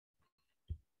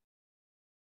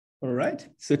All right,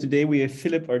 so today we have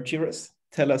Philip Argyres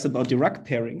tell us about Dirac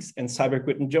pairings and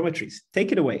Seiberg-Witten geometries.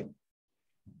 Take it away.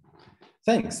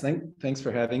 Thanks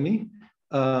for having me.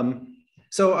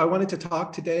 So I wanted to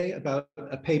talk today about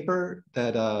a paper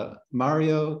that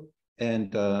Mario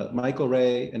and Michael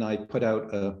Ray and I put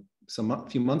out a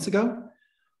few months ago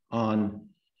on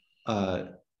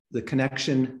the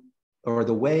connection or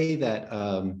the way that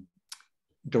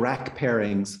Dirac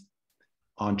pairings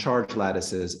on charge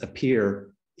lattices appear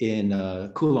in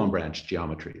Coulomb branch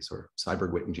geometries or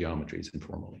Seiberg-Witten geometries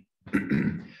informally.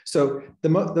 So the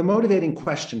motivating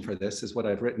question for this is what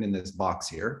I've written in this box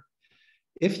here.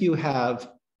 If you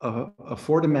have a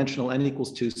four-dimensional n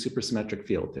equals 2 supersymmetric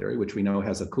field theory, which we know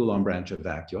has a Coulomb branch of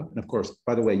vacua, and of course,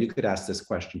 by the way, you could ask this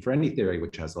question for any theory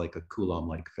which has like a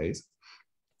Coulomb-like phase.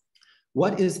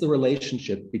 What is the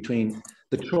relationship between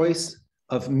the choice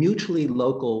of mutually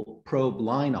local probe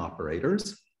line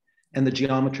operators and the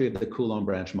geometry of the Coulomb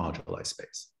branch moduli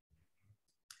space?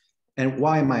 And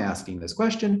why am I asking this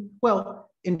question?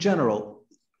 Well, in general,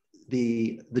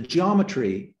 the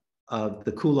geometry of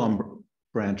the Coulomb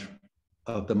branch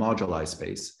of the moduli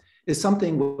space is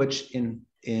something which in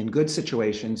good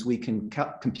situations we can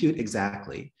compute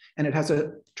exactly. And it has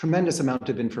a tremendous amount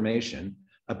of information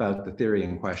about the theory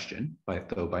in question,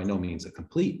 though by no means a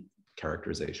complete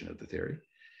characterization of the theory.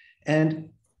 And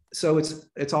so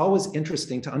it's always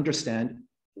interesting to understand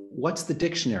what's the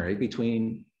dictionary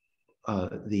between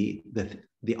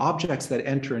the objects that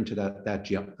enter into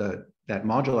that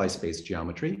moduli space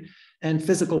geometry and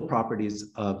physical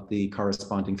properties of the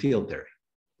corresponding field theory,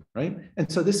 right?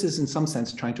 And so this is in some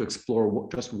sense trying to explore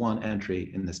just one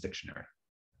entry in this dictionary.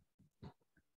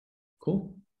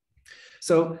 Cool.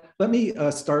 So let me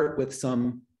start with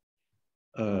some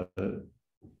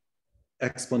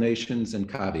explanations and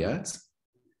caveats.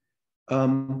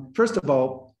 First of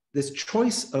all, this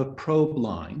choice of probe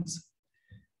lines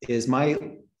is my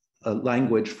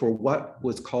language for what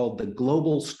was called the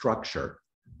global structure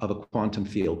of a quantum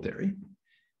field theory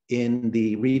in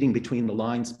the reading between the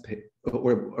lines,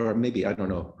 or maybe, I don't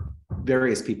know,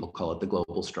 various people call it the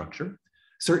global structure.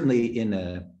 Certainly in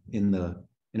a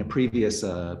previous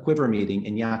Quiver meeting,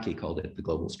 Iñaki called it the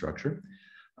global structure.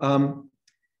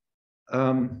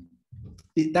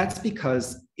 That's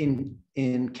because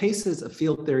in cases of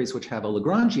field theories which have a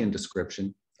Lagrangian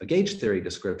description, a gauge theory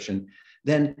description,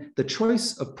 then the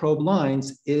choice of probe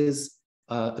lines is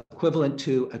equivalent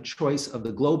to a choice of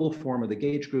the global form of the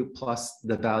gauge group plus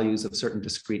the values of certain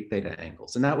discrete theta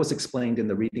angles. And that was explained in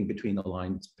the reading between the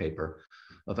lines paper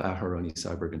of Aharoni,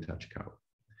 Seiberg, and Tachikawa.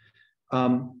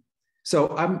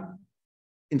 So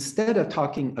instead of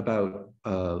talking about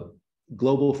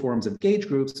global forms of gauge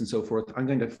groups and so forth, I'm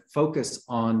going to focus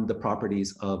on the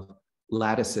properties of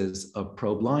lattices of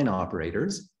probe line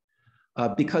operators,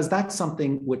 because that's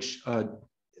something which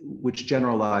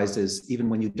generalizes even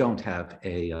when you don't have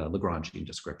a Lagrangian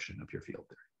description of your field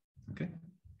theory. Okay.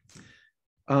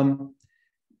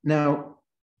 Now,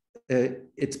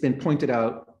 it's been pointed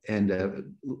out and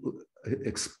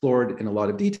explored in a lot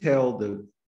of detail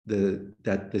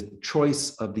that the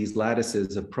choice of these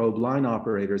lattices of probe line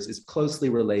operators is closely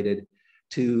related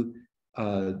to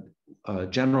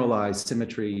generalized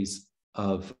symmetries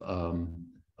of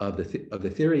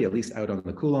the theory, at least out on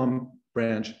the Coulomb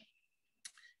branch.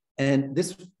 And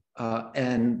this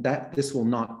will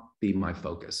not be my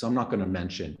focus. So I'm not going to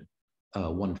mention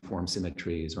one form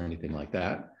symmetries or anything like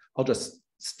that. I'll just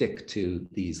stick to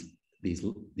these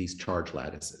charge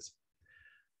lattices.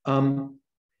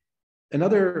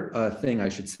 Another thing I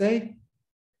should say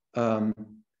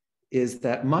is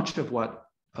that much of what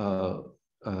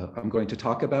I'm going to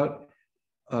talk about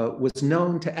was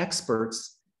known to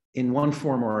experts in one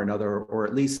form or another, or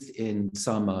at least in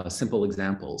some simple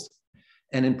examples.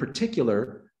 And in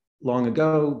particular, long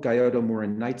ago, Gayotto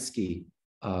Muranitsky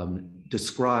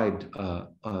described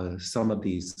some of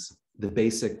the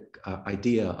basic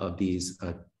idea of these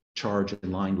charge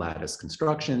and line lattice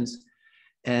constructions.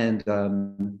 And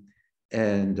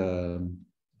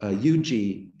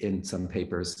Yuji in some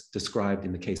papers described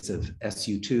in the case of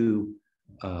SU2,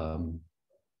 some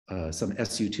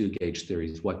SU2 gauge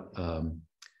theories, what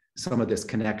some of this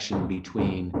connection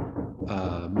between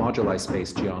moduli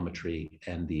space geometry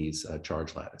and these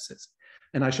charge lattices.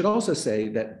 And I should also say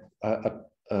that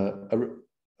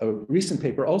a recent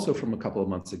paper also from a couple of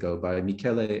months ago by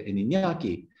Michele and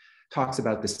Iñaki talks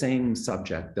about the same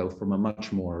subject, though from a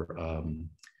much more,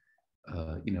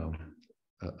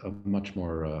 a much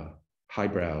more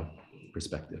highbrow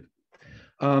perspective.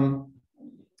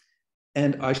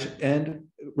 And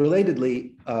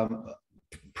relatedly,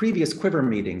 previous Quiver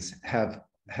meetings have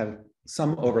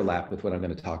some overlap with what I'm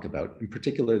going to talk about. In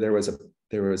particular, there was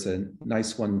a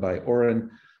nice one by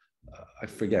Oren, I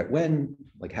forget when,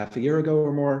 like half a year ago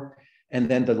or more. And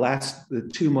then the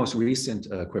two most recent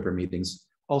Quiver meetings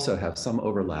also have some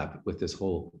overlap with this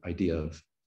whole idea of,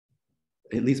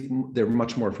 at least they're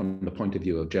much more from the point of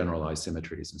view of generalized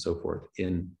symmetries and so forth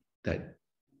in that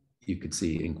you could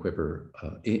see in Quiver,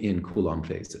 in Coulomb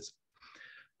phases.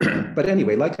 But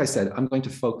anyway, like I said, I'm going to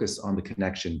focus on the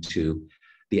connection to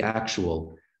the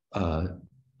actual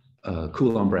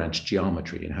Coulomb branch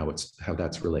geometry and how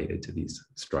that's related to these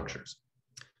structures.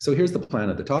 So here's the plan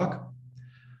of the talk.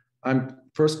 I'm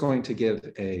first going to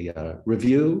give a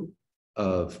review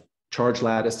of charge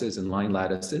lattices and line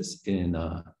lattices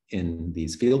in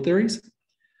these field theories.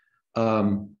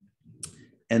 And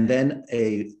then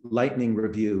a lightning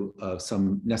review of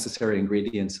some necessary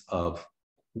ingredients of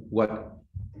what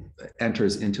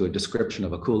enters into a description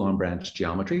of a Coulomb branch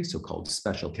geometry, so-called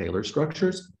special Kahler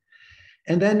structures.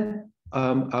 And then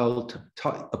I'll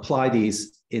apply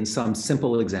these in some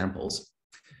simple examples,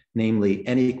 namely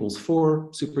n equals 4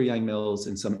 super Yang-Mills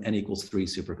and some n equals 3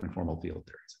 super conformal field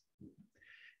theories.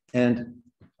 And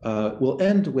we'll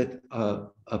end with a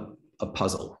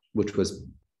puzzle, which was,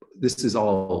 this is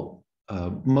all,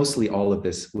 mostly all of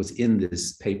this was in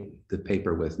this paper, the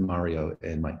paper with Mario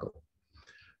and Michael,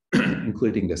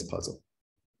 including this puzzle.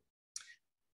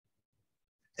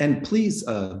 And please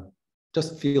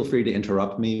just feel free to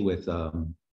interrupt me with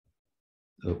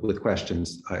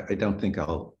questions. I don't think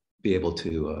I'll be able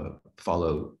to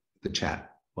follow the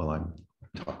chat while I'm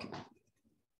talking.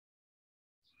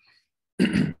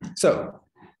 So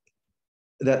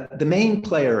the main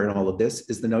player in all of this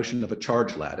is the notion of a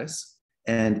charge lattice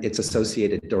and its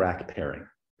associated Dirac pairing.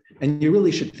 And you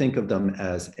really should think of them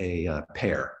as a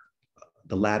pair,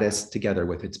 the lattice together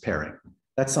with its pairing.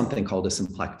 That's something called a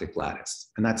symplectic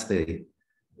lattice. And that's the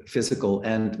physical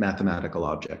and mathematical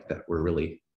object that we're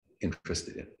really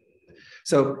interested in.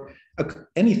 So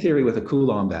any theory with a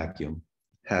Coulomb vacuum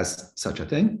has such a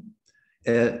thing.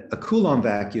 A Coulomb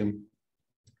vacuum,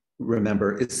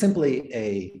 remember, is simply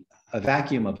a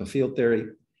vacuum of a field theory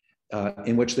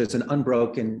in which there's an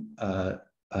unbroken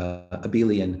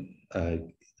abelian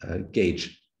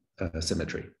gauge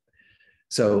symmetry.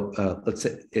 So let's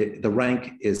say the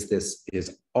rank is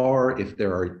R if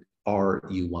there are R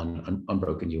U1,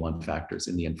 unbroken U1 factors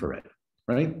in the infrared,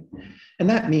 right? And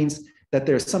that means that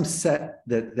there's some set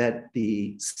that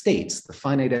the states, the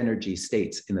finite energy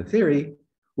states in the theory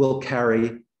will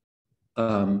carry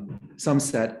some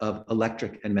set of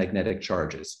electric and magnetic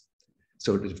charges.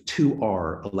 So there's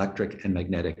 2R electric and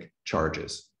magnetic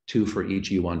charges, 2 for each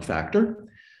U1 factor.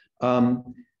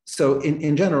 So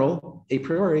in general, a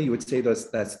priori, you would say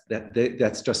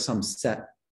that's just some set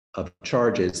of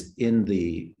charges in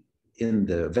the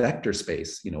vector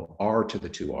space, R to the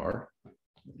 2R,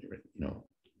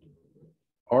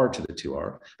 R to the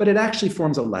 2R, but it actually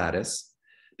forms a lattice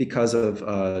because of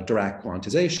Dirac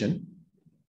quantization.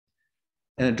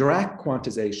 And a Dirac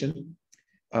quantization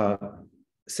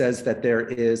says that there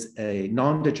is a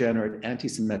non-degenerate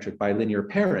antisymmetric bilinear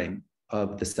pairing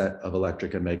of the set of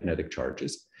electric and magnetic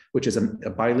charges, which is a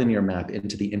bilinear map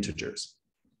into the integers.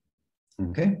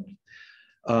 Okay,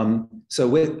 so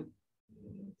with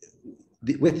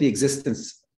the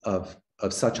existence of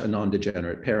such a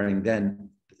non-degenerate pairing, then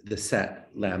the set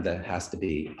lambda has to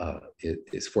be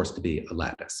is forced to be a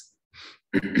lattice.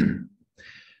 And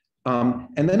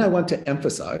then I want to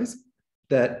emphasize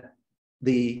that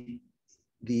the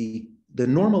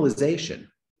normalization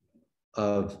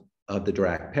of the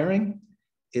Dirac pairing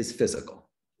is physical.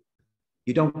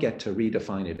 You don't get to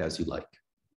redefine it as you like.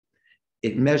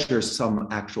 It measures some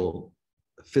actual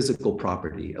physical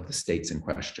property of the states in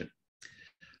question.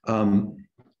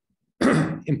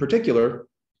 In particular,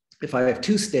 if I have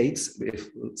two states, if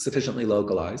sufficiently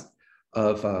localized,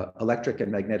 of electric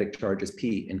and magnetic charges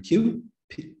P and Q,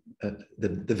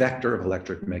 the vector of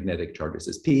electric and magnetic charges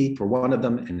is P for one of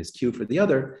them and is Q for the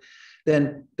other,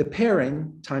 then the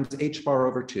pairing times h bar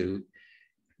over 2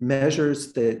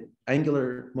 measures the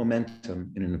angular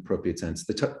momentum in an appropriate sense,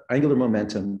 the angular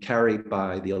momentum carried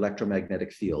by the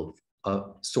electromagnetic field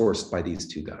sourced by these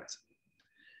two guys.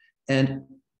 And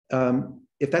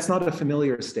if that's not a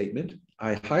familiar statement,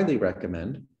 I highly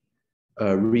recommend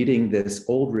reading this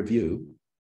old review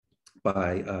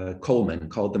by Coleman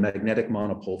called The Magnetic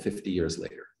Monopole 50 Years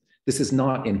Later. This is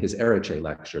not in his Ereche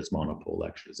lectures, monopole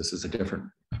lectures. This is a different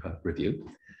review.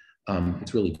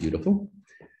 It's really beautiful.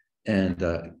 And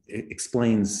it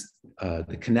explains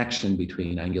the connection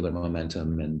between angular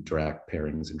momentum and Dirac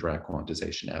pairings and Dirac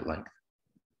quantization at length.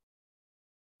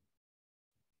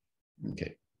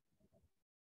 Okay,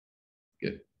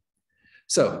 good.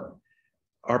 So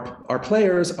our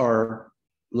players are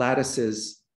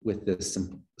lattices with this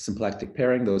symplectic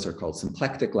pairing. Those are called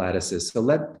symplectic lattices.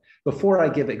 So before I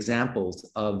give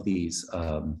examples of these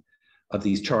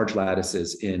charge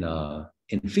lattices in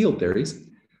field theories,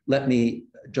 let me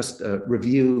just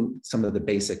review some of the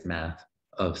basic math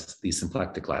of these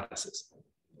symplectic lattices.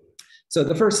 So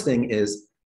the first thing is,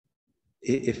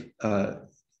 if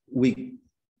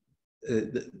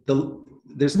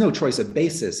there's no choice of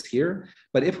basis here,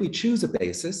 but if we choose a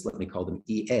basis, let me call them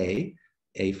EA,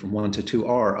 A from 1 to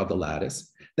 2R of the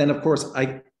lattice, then of course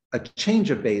a change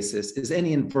of basis is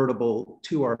any invertible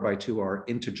 2R by 2R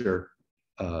integer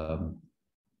can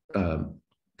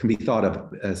be thought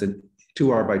of as a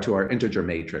 2R by 2R integer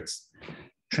matrix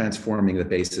transforming the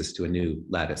basis to a new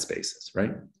lattice basis,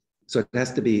 right? So it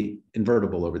has to be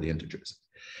invertible over the integers.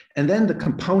 And then the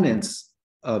components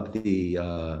of the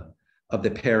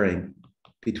pairing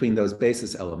between those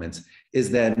basis elements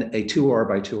is then a 2R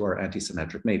by 2R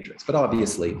antisymmetric matrix. But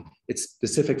obviously, its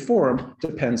specific form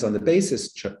depends on the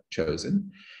basis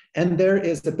chosen. And there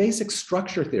is the basic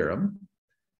structure theorem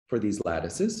for these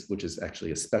lattices, which is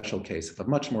actually a special case of a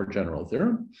much more general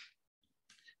theorem,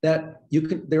 that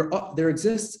there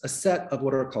exists a set of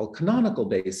what are called canonical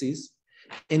bases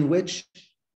in which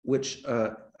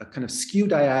kind of skew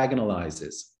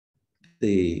diagonalizes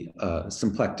the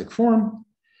symplectic form,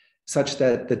 such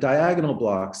that the diagonal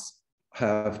blocks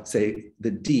have, say, the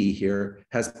D here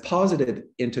has positive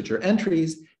integer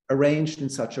entries arranged in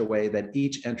such a way that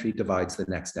each entry divides the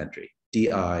next entry.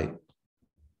 DI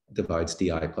divides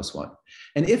DI plus 1.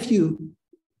 And if you,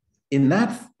 in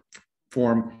that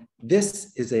form,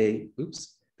 this is a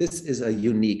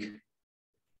unique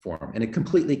form, and it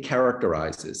completely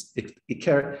characterizes, it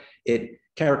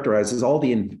characterizes all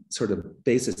the sort of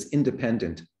basis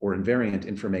independent or invariant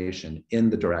information in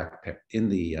the Dirac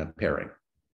pairing.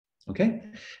 Okay,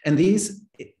 and these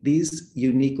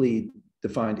uniquely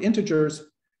defined integers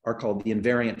are called the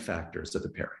invariant factors of the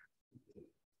pairing.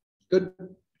 Good.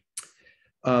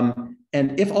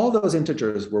 And if all those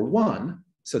integers were 1,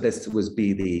 so this would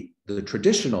be the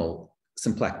traditional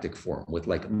symplectic form with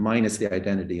like minus the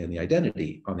identity and the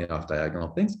identity on the off-diagonal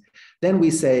things, then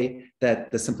we say that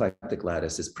the symplectic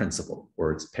lattice is principal,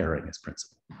 or its pairing is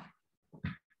principal.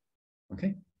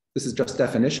 Okay, this is just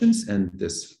definitions, and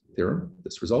this theorem,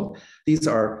 this result, these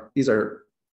are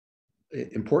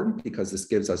important because this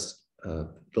gives us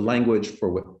the language for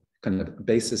what kind of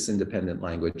basis independent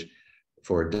language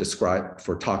for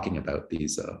talking about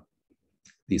these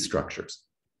structures.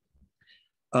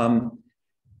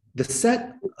 The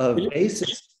set of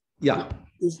basis, yeah.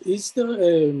 Is there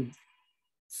a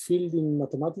field in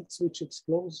mathematics which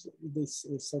explores this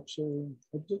such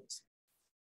objects?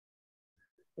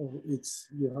 Or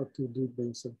you have to do it by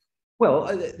yourself? Well,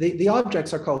 the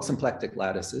objects are called symplectic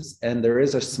lattices, and there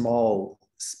is a small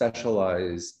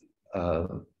specialized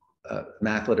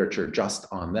math literature just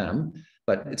on them,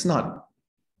 but it's not.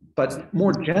 But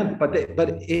more but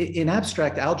in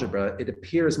abstract algebra, it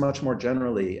appears much more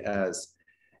generally as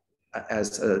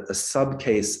a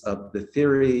subcase of the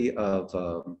theory of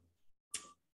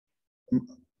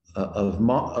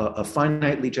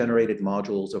finitely generated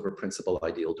modules over principal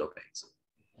ideal domains.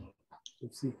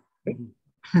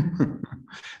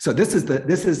 So this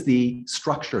is the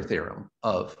structure theorem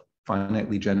of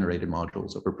finitely generated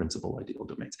modules over principal ideal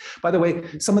domains. By the way,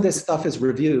 some of this stuff is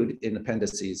reviewed in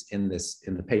appendices in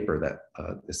the paper that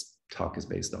this talk is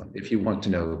based on, if you want to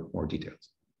know more details.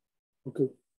 Okay.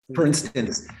 For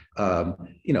instance,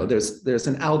 there's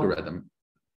an algorithm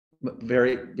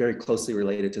very, very closely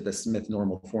related to the Smith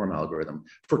normal form algorithm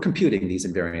for computing these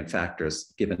invariant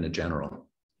factors given a general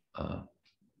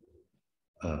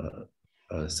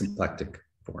symplectic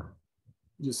form.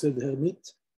 You said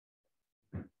Hermite?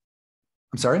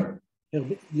 I'm sorry?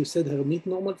 You said Hermite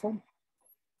normal form?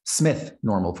 Smith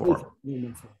normal form.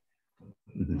 Normal form.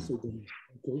 Mm-hmm.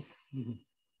 Okay.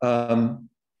 Mm-hmm.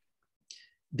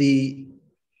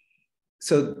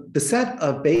 So the set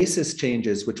of basis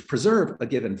changes which preserve a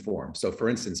given form, so for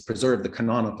instance, preserve the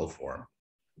canonical form,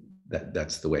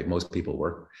 that's the way most people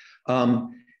work,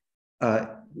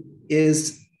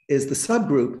 is the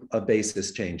subgroup of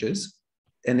basis changes.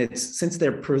 And since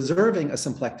they're preserving a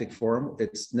symplectic form,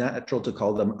 it's natural to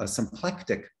call them a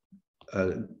symplectic,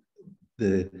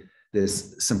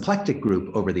 this symplectic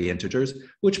group over the integers,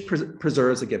 which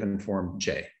preserves a given form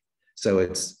J. So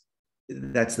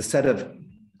that's the set of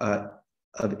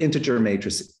integer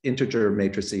matrices,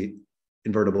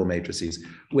 invertible matrices,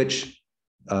 which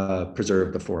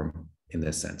preserve the form in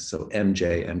this sense. So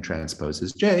MJ, M transpose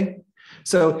is J.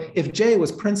 So if J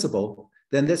was principal,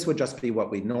 then this would just be what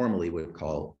we normally would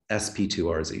call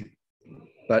SP2RZ.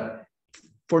 But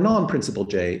for non-principal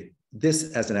J,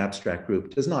 this as an abstract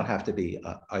group does not have to be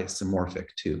isomorphic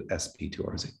to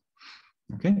sp2rz.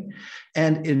 Okay,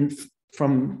 and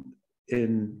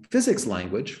in physics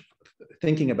language,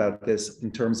 thinking about this in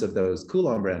terms of those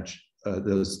Coulomb branch,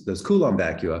 those Coulomb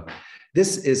vacua,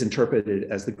 this is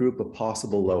interpreted as the group of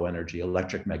possible low energy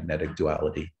electric magnetic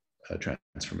duality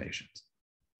transformations.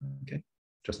 Okay,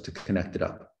 just to connect it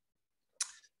up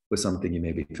with something you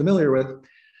may be familiar with.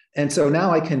 And so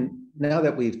now now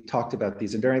that we've talked about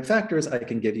these invariant factors, I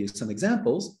can give you some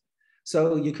examples.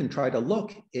 So you can try to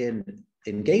look in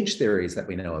gauge theories that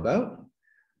we know about,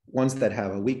 ones that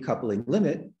have a weak coupling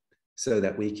limit, so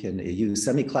that we can use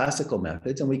semi-classical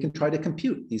methods and we can try to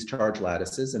compute these charge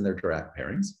lattices and their Dirac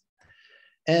pairings.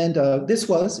 And this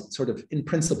was sort of in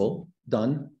principle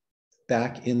done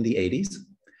back in the 80s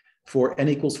for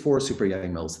n=4 super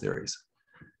Yang-Mills theories.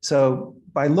 So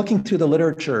by looking through the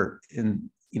literature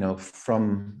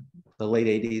from the late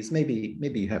 80s,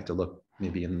 maybe you have to look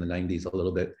maybe in the 90s a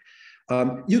little bit,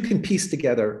 you can piece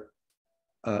together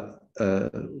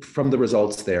from the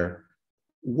results there,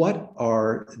 what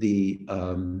are the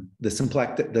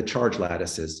charge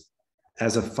lattices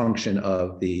as a function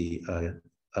of the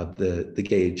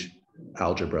gauge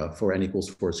algebra for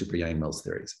n=4 super Yang-Mills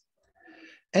theories.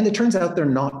 And it turns out they're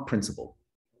not principal.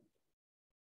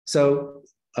 So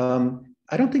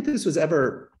I don't think this was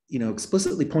ever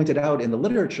explicitly pointed out in the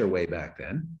literature way back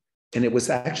then. And it was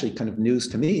actually kind of news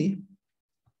to me.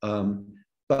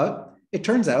 But it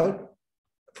turns out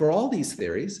for all these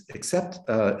theories, except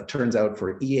it turns out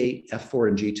for E8, F4,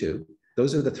 and G2,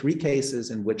 those are the three cases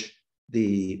in which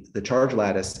the charge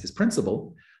lattice is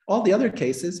principal. All the other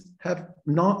cases have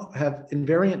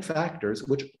invariant factors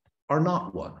which are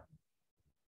not one.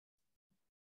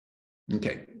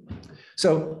 Okay,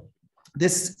 so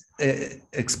this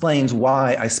explains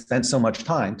why I spent so much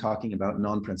time talking about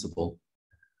non-principal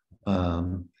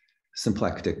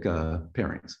symplectic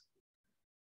pairings.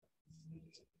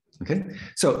 Okay,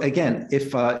 so again,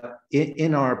 if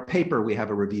in our paper we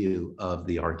have a review of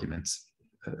the arguments,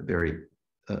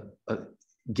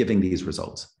 giving these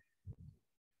results.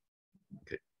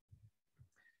 Okay,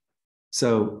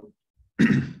 so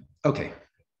okay,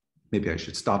 maybe I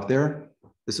should stop there.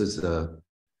 This is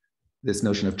this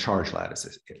notion of charge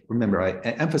lattices. Remember, I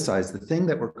emphasize the thing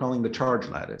that we're calling the charge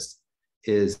lattice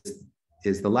is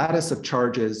the lattice of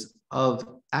charges of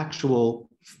actual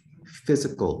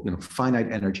physical,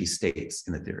 finite energy states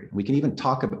in the theory. We can even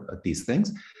talk about these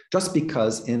things just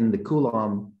because in the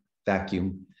Coulomb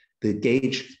vacuum, the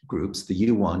gauge groups, the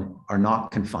U1, are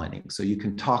not confining. So you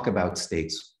can talk about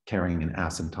states carrying an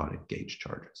asymptotic gauge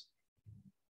charges.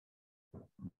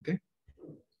 Okay,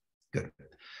 good.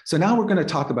 So now we're going to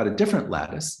talk about a different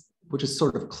lattice, which is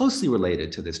sort of closely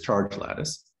related to this charge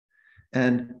lattice.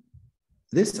 And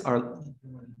these are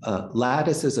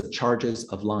lattices of charges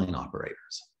of line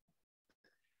operators.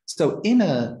 So in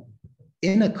a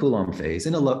Coulomb phase,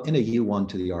 in a U1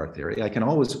 to the R theory, I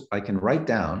can write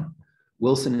down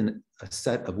a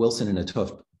set of Wilson and 't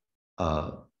Hooft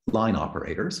line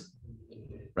operators,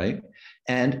 right?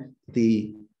 And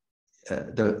the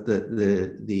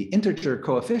integer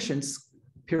coefficients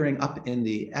appearing up in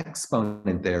the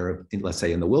exponent there, let's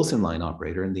say in the Wilson line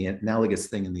operator, and the analogous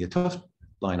thing in the 't Hooft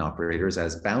line operators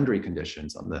as boundary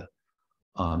conditions on the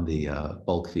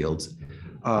bulk fields,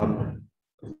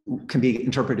 can be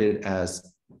interpreted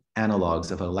as analogs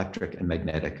of electric and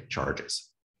magnetic charges.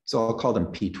 So I'll call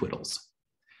them p-twiddles.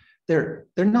 They're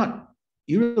not,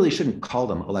 you really shouldn't call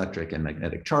them electric and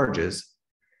magnetic charges.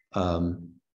 Well,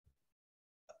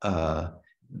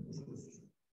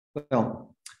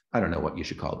 I don't know what you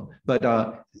should call them, but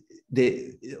a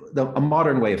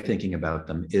modern way of thinking about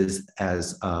them is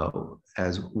as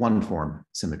one form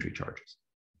symmetry charges.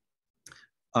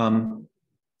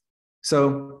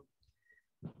 So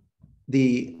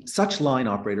such line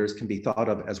operators can be thought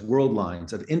of as world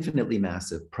lines of infinitely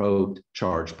massive probed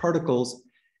charged particles.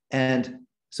 And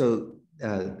so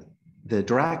the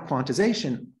Dirac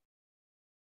quantization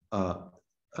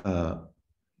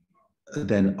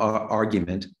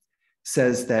argument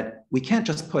says that we can't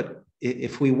just put,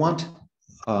 if we want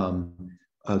a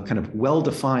kind of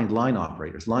well-defined line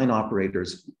operators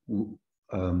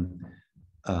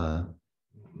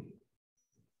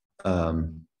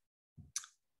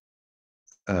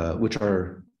which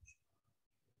are,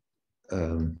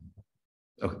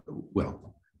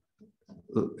 well,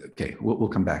 okay, we'll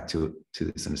come back to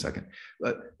this in a second.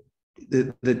 But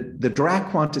the Dirac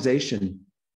quantization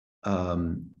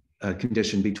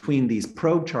condition between these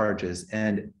probe charges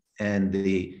and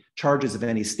the charges of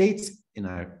any states in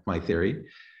my theory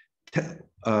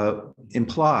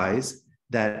implies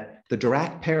that the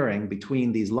Dirac pairing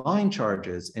between these line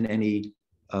charges and any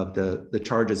of the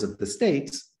charges of the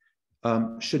states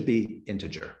should be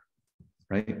integer,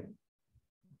 right?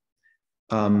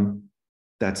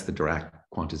 That's the Dirac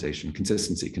quantization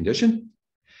consistency condition.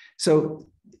 So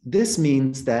this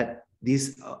means that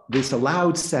this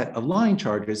allowed set of line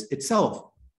charges itself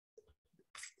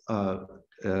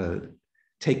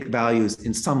take values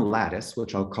in some lattice,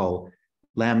 which I'll call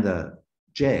lambda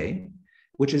j,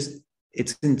 which is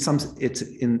this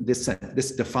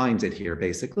defines it here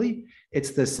basically.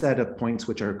 It's the set of points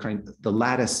which are kind of the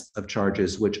lattice of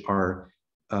charges which are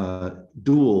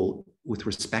dual with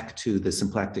respect to the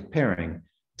symplectic pairing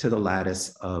to the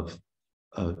lattice of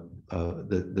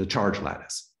the charge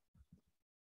lattice.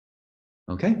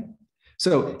 Okay,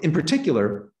 so in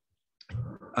particular,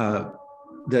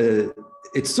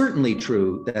 it's certainly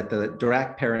true that the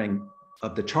Dirac pairing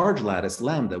of the charge lattice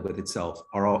lambda with itself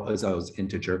is always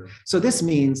integer. So this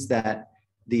means that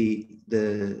this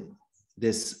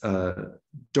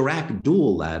Dirac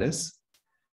dual lattice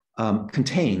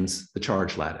contains the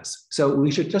charge lattice. So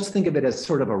we should just think of it as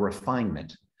sort of a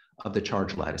refinement of the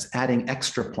charge lattice, adding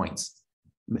extra points,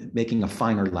 making a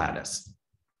finer lattice.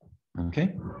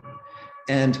 Okay,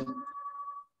 and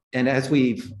as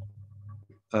we've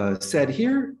said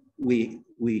here, we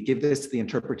give this the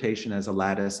interpretation as a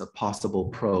lattice of possible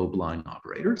probe line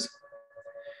operators.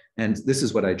 And this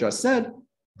is what I just said.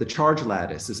 The charge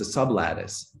lattice is a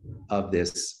sublattice of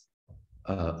this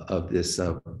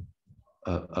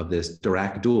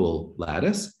Dirac dual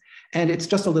lattice. And it's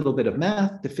just a little bit of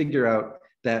math to figure out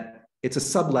that it's a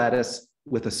sublattice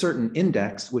with a certain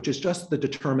index, which is just the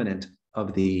determinant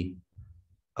of the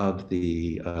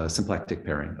symplectic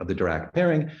pairing, of the Dirac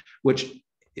pairing, which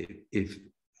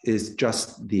is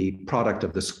just the product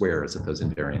of the squares of those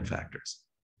invariant factors.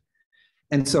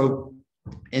 And so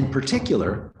in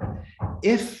particular,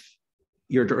 if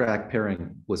your Dirac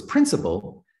pairing was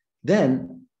principal,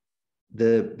 then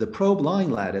the probe line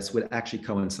lattice would actually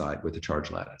coincide with the charge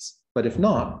lattice. But if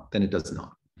not, then it does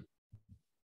not.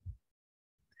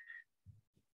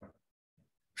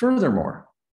 Furthermore,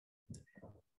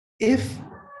 if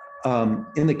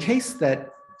in the case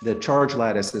that the charge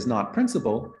lattice is not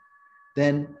principal,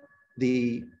 then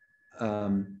the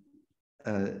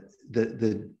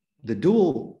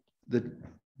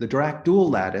Dirac dual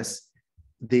lattice,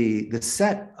 the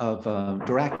set of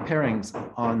Dirac pairings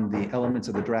on the elements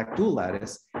of the Dirac dual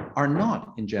lattice are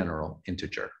not in general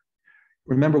integer.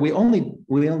 Remember, we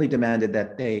only demanded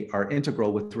that they are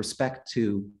integral with respect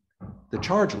to the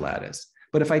charge lattice.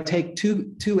 But if I take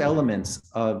two elements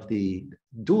of the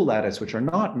dual lattice which are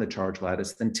not in the charge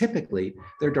lattice, then typically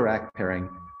their Dirac pairing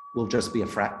will just be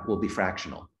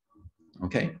fractional.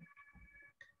 Okay.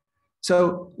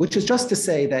 So, which is just to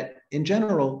say that in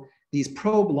general, these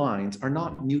probe lines are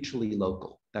not mutually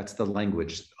local. That's the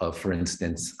language of, for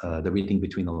instance, the reading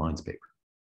between the lines paper.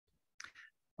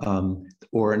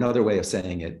 Or another way of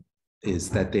saying it is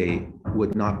that they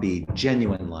would not be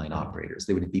genuine line operators.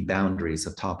 They would be boundaries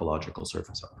of topological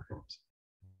surface operators.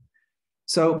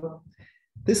 So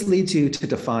this leads you to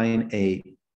define a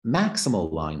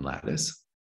maximal line lattice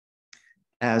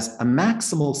as a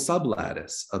maximal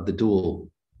sublattice of the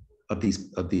dual of these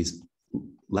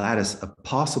lattice of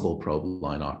possible probe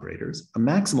line operators, a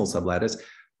maximal sublattice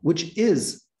which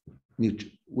is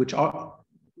mutually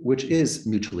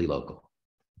local,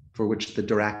 for which the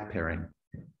Dirac pairing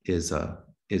is the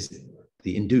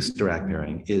induced Dirac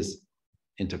pairing is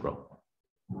integral.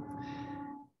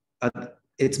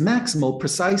 It's maximal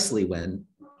precisely when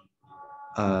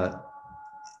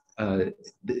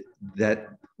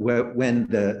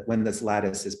when this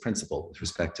lattice is principal with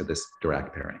respect to this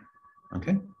Dirac pairing.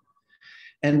 Okay,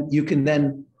 and you can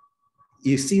then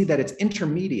see that it's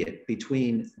intermediate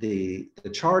between the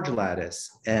charge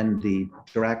lattice and the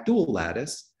Dirac dual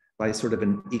lattice by sort of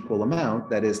an equal amount.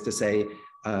 That is to say,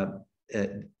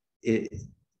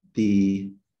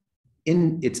 its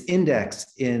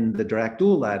index in the Dirac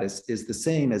dual lattice is the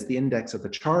same as the index of the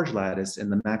charge lattice in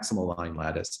the maximal line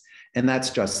lattice, and that's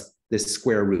just this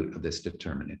square root of this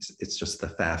determinant. It's just the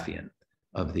Pfaffian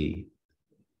of the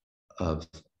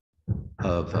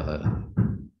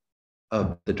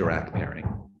Dirac pairing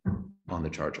on the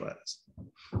charge lattice.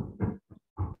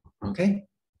 Okay,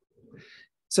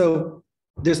 so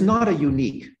there's not a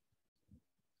unique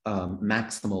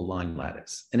maximal line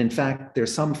lattice, and in fact,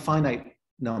 there's some finite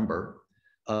number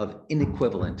of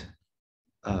inequivalent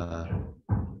kind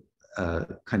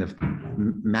of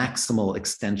maximal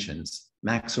extensions,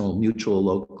 maximal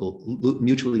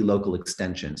mutually local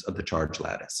extensions of the charge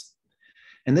lattice.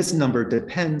 And this number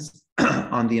depends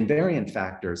on the invariant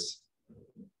factors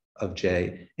of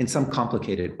J in some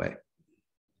complicated way.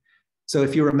 So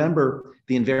if you remember,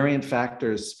 the invariant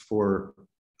factors for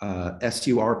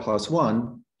SUR plus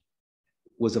 1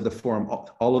 was of the form,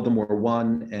 all of them were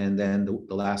 1, and then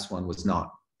the last one was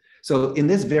not. So in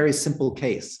this very simple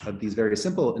case of these very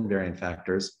simple invariant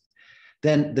factors,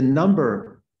 then the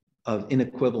number of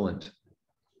inequivalent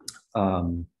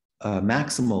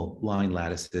maximal line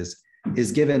lattices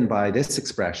is given by this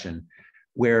expression,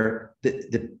 where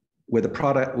the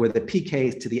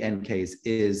pk to the nks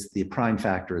is the prime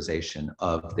factorization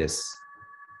of this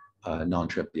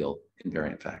non-trivial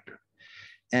invariant factor.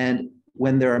 And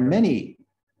when there are many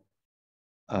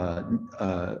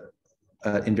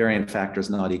invariant factors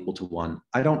not equal to 1,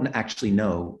 I don't actually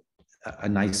know a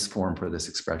nice form for this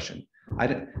expression.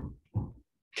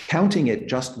 Counting it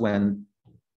just when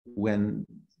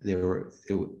the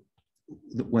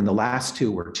last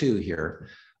two were 2 here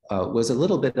was a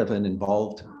little bit of an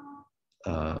involved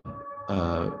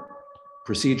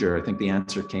procedure. I think the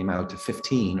answer came out to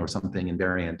 15 or something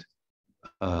invariant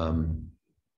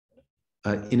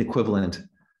inequivalent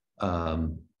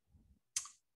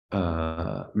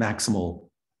maximal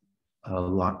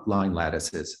line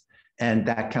lattices. And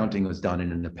that counting was done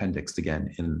in an appendix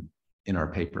again in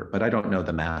our paper, but I don't know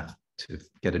the math to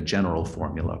get a general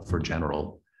formula for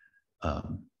general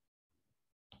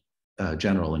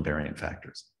invariant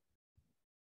factors.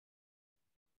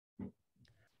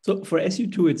 So for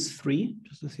SU2, it's 3,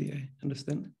 just to see I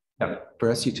understand. Yeah, for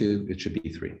SU2, it should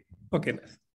be 3. Okay.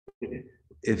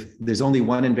 If there's only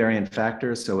one invariant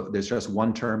factor, so there's just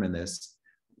one term in this,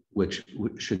 which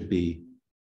should be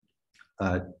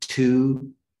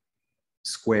 2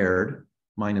 squared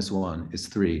minus 1 is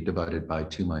 3 divided by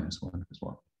 2 minus 1 as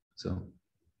well. So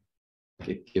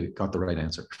you got the right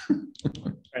answer.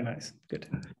 Very nice, good.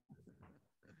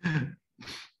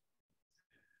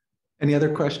 Any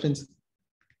other questions?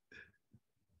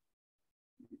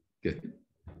 Good.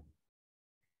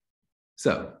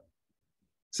 So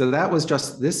that was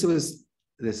just, this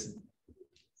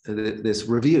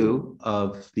review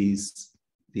of these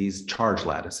charge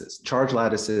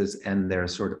lattices and their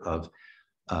sort of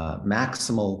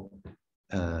maximal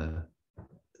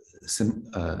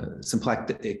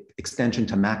symplectic extension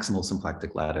to maximal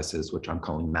symplectic lattices, which I'm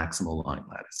calling maximal line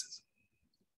lattices.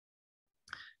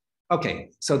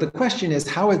 Okay, so the question is,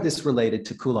 how is this related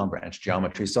to Coulomb branch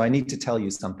geometry? So I need to tell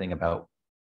you something about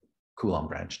Coulomb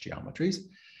branch geometries,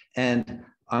 and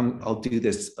I'll do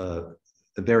this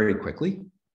very quickly.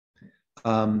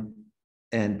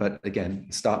 But again,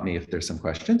 stop me if there's some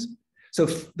questions. So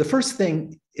the first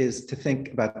thing is to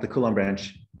think about the Coulomb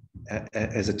branch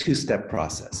as a two-step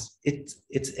process. It's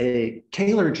a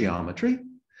Kahler geometry,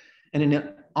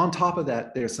 and on top of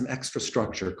that, there's some extra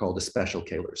structure called a special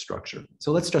Kahler structure.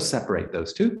 So let's just separate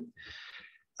those two.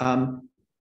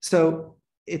 So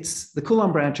the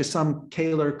Coulomb branch is some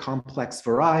Kahler complex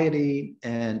variety,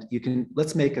 and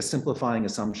let's make a simplifying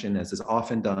assumption, as is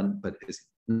often done, but is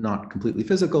not completely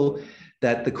physical,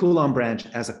 that the Coulomb branch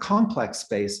as a complex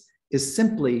space is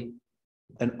simply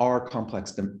an R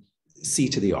complex, C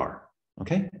to the R,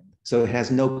 okay? So it has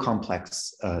no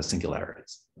complex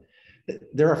singularities.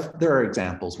 There are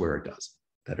examples where it does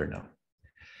that are known.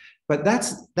 But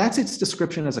that's its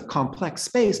description as a complex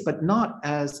space, but not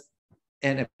as,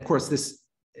 and of course this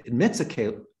admits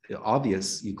the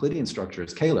obvious Euclidean structure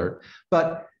is Kahler,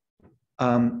 but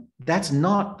that's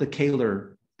not the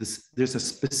Kahler. There's a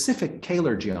specific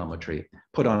Kahler geometry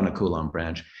put on a Coulomb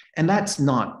branch, and that's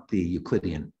not the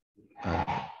Euclidean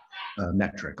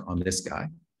metric on this guy.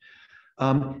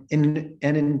 And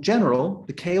in general,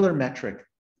 the Kahler metric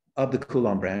of the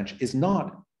Coulomb branch is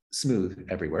not smooth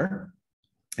everywhere.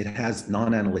 It has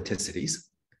non-analyticities,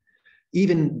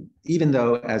 even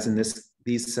though, as in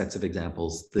these sets of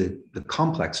examples, the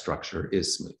complex structure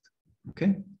is smooth,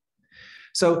 okay?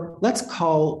 So let's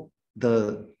call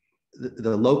the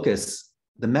locus,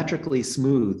 the metrically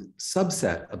smooth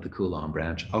subset of the Coulomb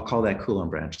branch, I'll call that Coulomb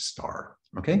branch star,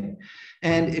 okay?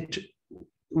 And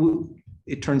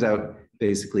it turns out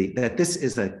basically that this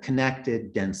is a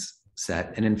connected dense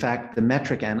set. And in fact, the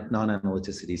metric and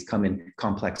non-analyticities come in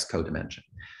complex codimension.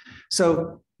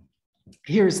 So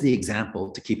here's the example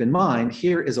to keep in mind.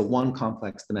 Here is a one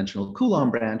complex dimensional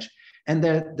Coulomb branch, and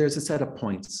there's a set of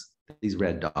points, these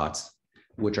red dots,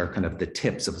 which are kind of the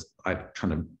tips of, I've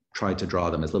tried to draw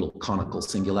them as little conical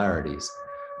singularities,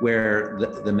 where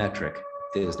the metric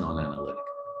is non-analytic,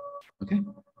 okay?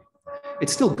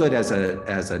 It's still good as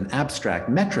an abstract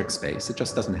metric space. It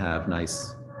just doesn't have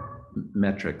nice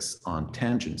metrics on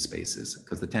tangent spaces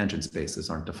because the tangent spaces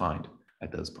aren't defined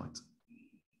at those points.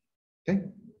 Okay,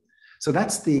 So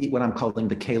that's what I'm calling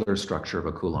the Kahler structure of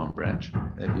a Coulomb branch,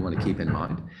 that you want to keep in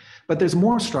mind. But there's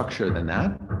more structure than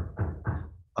that.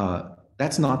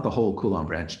 That's not the whole Coulomb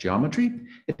branch geometry.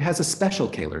 It has a special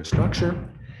Kahler structure.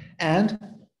 And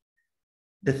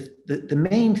the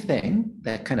main thing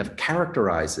that kind of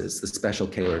characterizes the special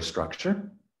Kahler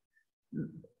structure,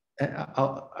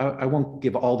 I won't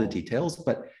give all the details,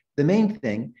 but the main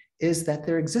thing is that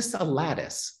there exists a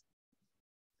lattice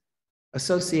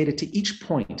associated to each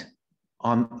point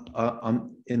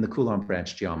in the Coulomb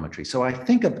branch geometry. So I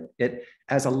think of it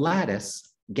as a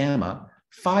lattice, gamma,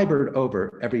 fibered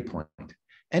over every point.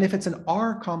 And if it's an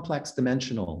R complex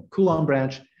dimensional Coulomb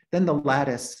branch, then the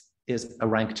lattice is a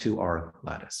rank 2R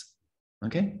lattice,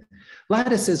 okay?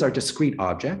 Lattices are discrete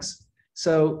objects,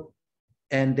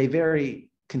 and they vary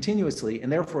continuously,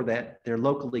 and therefore that they're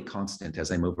locally constant as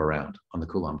they move around on the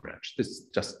Coulomb branch.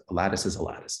 A lattice is a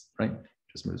lattice, right?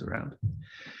 Just moves around.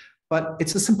 But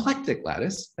it's a symplectic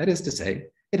lattice, that is to say,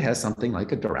 it has something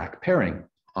like a Dirac pairing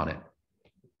on it,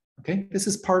 okay? This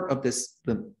is part of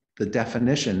the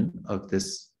definition of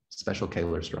this special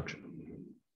Kahler structure,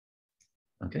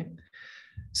 okay?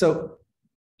 So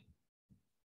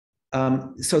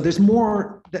there's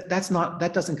more.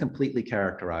 That doesn't completely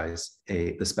characterize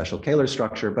the special Kahler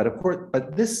structure, but of course,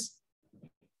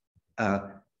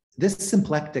 this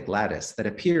symplectic lattice that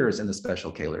appears in the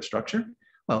special Kahler structure,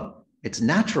 well, it's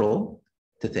natural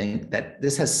to think that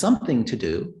this has something to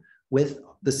do with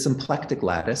the symplectic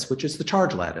lattice, which is the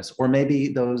charge lattice, or maybe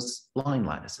those line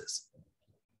lattices,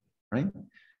 right?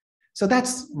 So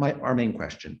that's our main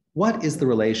question. What is the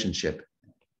relationship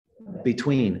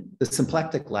between the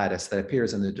symplectic lattice that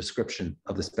appears in the description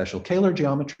of the special Kahler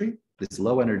geometry, this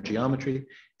low energy geometry,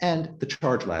 and the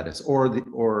charge lattice, or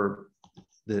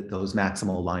those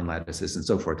maximal line lattices and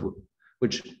so forth,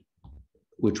 which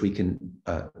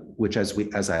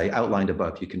as I outlined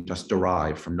above, you can just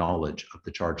derive from knowledge of the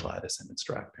charge lattice and its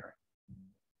Dirac pairing.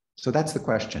 So that's the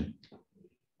question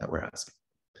that we're asking.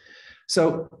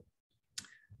 So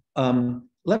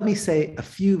let me say a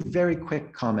few very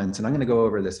quick comments, and I'm going to go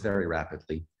over this very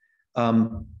rapidly,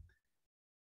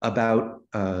 about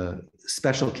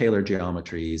special Kahler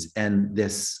geometries and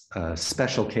this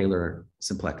special Kahler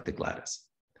symplectic lattice.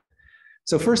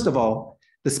 So first of all,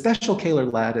 the special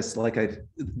Kahler lattice,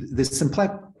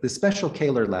 the special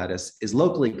Kahler lattice is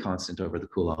locally constant over the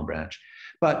Coulomb branch,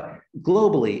 but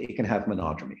globally it can have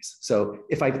monodromies. So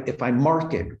if I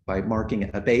mark it by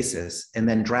marking a basis and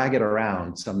then drag it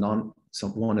around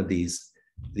one of these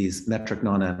metric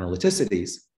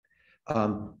non-analyticities,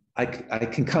 I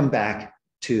can come back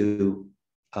to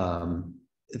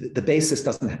the basis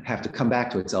doesn't have to come back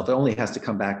to itself. It only has to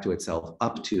come back to itself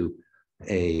up to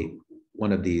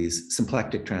one of these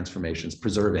symplectic transformations,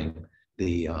 preserving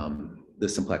the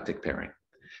symplectic pairing.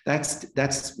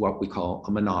 That's what we call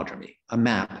a monodromy, a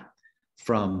map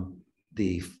from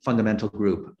the fundamental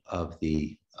group of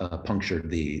the punctured,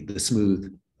 the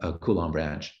smooth Coulomb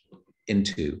branch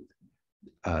into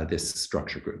this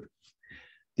structure group.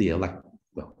 There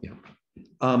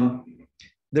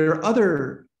are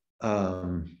other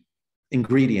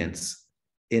ingredients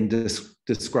in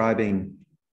describing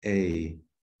a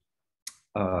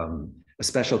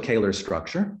special Kahler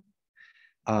structure,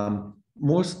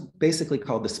 most basically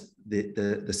called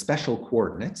the special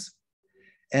coordinates.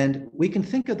 And we can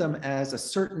think of them as a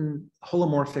certain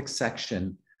holomorphic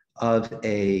section of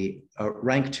a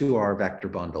rank 2R vector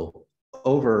bundle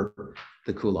over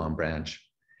the Coulomb branch.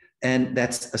 And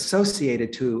that's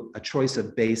associated to a choice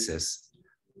of basis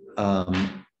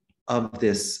of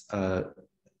this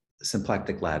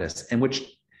symplectic lattice, and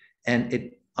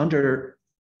it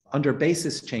under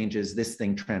basis changes, this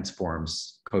thing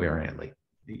transforms covariantly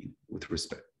with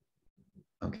respect.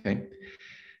 Okay,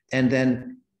 and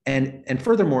then and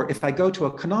furthermore, if I go to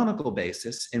a canonical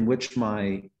basis in which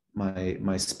my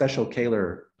special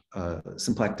Kahler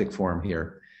symplectic form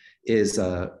here is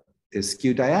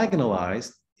skew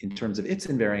diagonalized in terms of its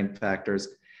invariant factors,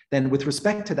 then with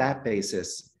respect to that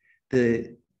basis,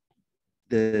 the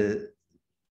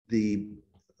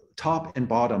top and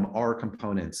bottom R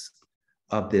components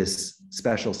of this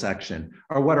special section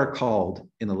are what are called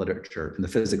in the literature, in the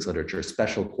physics literature,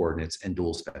 special coordinates and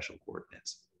dual special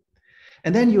coordinates.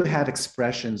 And then you have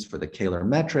expressions for the Kahler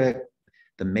metric,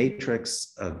 the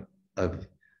matrix of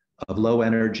low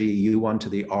energy U1 to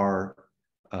the R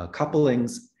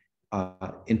couplings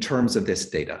in terms of this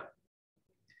data.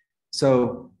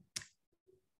 So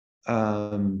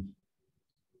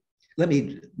let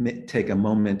me take a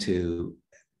moment to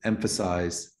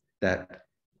emphasize that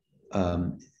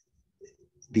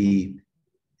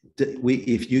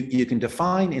if you can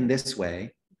define in this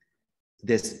way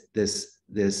this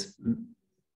this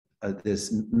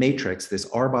matrix, this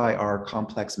R by R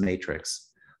complex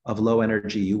matrix of low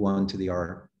energy U1 to the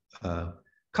R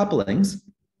couplings.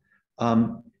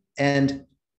 And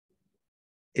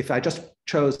if I just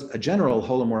chose a general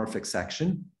holomorphic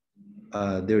section,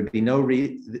 there would be no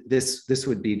this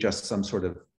would be just some sort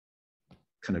of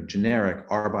kind of generic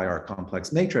R by R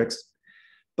complex matrix,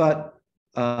 but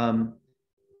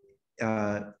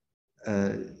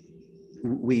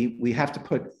we have to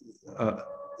put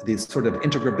these sort of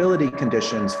integrability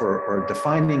conditions for, or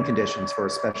defining conditions for a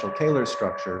special Kahler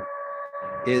structure,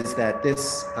 is that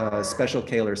this special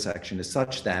Kahler section is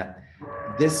such that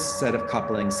this set of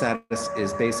coupling status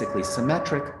is basically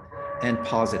symmetric and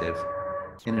positive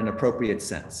in an appropriate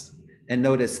sense. And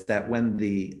notice that when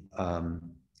the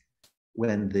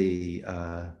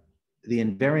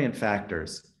invariant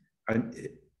factors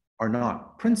are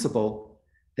not principal,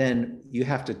 then you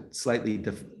have to slightly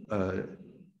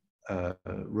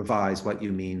revise what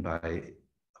you mean by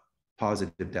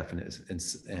positive definition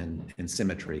and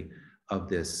symmetry of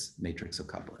this matrix of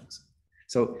couplings.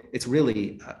 So it's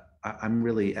really, I'm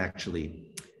really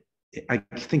actually, I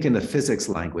think in the physics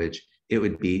language, it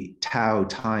would be tau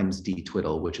times d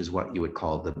twiddle, which is what you would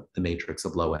call the matrix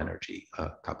of low energy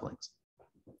couplings.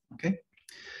 Okay.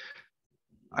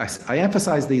 I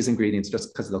emphasize these ingredients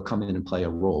just because they'll come in and play a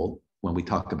role when we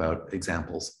talk about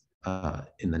examples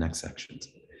in the next sections.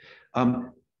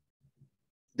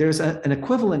 There's an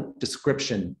equivalent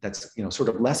description that's sort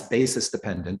of less basis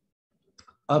dependent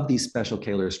of these special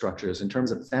Kahler structures in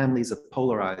terms of families of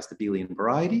polarized abelian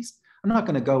varieties. I'm not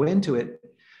going to go into it,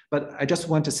 but I just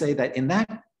want to say that in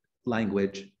that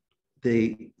language,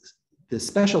 the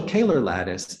special Kahler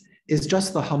lattice is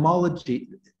just the homology,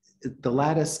 the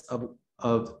lattice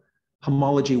of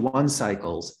homology one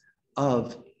cycles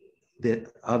of the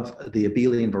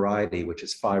abelian variety, which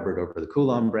is fibered over the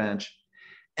Coulomb branch.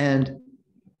 And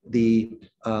the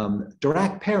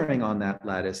Dirac pairing on that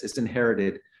lattice is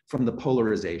inherited from the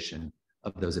polarization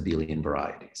of those abelian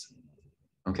varieties.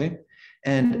 Okay?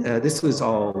 And this was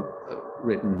all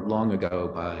written long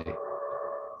ago by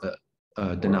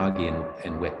Donaghy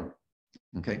and Witten.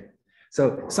 Okay?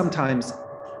 So sometimes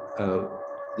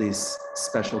these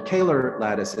special Kahler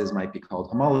lattices might be called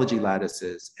homology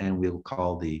lattices, and we'll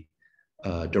call the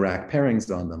Dirac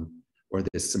pairings on them, or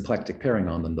this symplectic pairing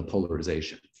on them, the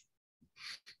polarization.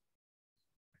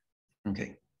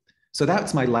 Okay, so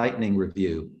that's my lightning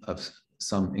review of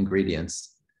some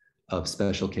ingredients of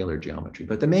special Kahler geometry.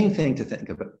 But the main thing to think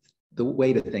about, the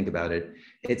way to think about it,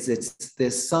 it's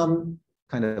this some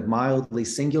kind of mildly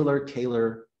singular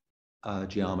Kahler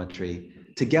geometry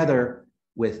together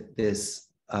with this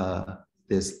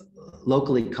this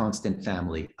locally constant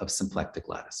family of symplectic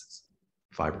lattices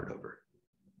fibered over.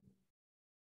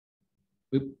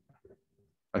 Oop.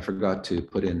 I forgot to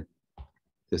put in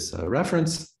this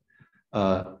reference.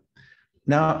 Now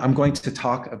I'm going to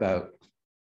talk about,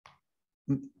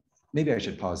 maybe I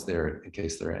should pause there in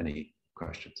case there are any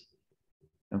questions.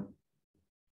 No?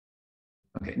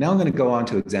 Okay, now I'm going to go on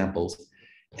to examples.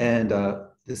 And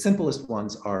the simplest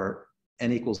ones are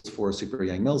n equals 4 super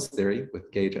Yang-Mills theory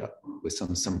with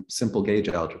some simple gauge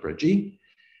algebra G.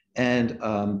 And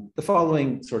the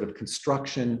following sort of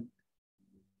construction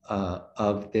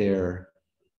of their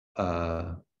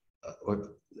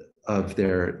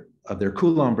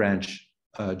Coulomb branch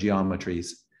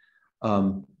geometries,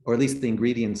 or at least the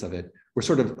ingredients of it, were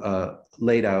sort of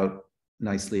laid out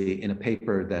nicely in a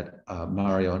paper that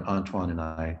Mario and Antoine and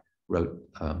I wrote,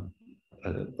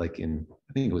 like in,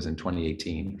 I think it was in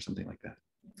 2018 or something like that,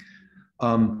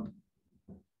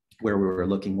 where we were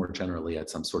looking more generally at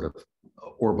some sort of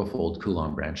orbifold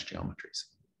Coulomb branch geometries.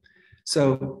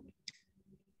 So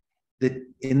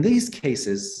in these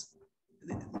cases,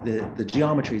 the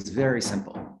geometry is very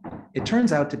simple. It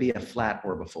turns out to be a flat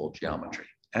orbifold geometry.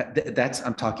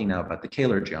 I'm talking now about the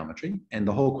Kahler geometry, and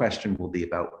the whole question will be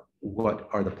about what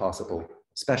are the possible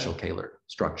special Kahler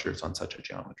structures on such a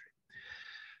geometry.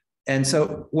 And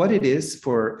so what it is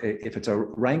for, if it's a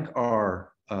rank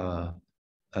R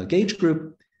gauge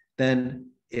group, then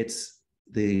it's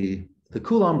the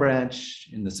Coulomb branch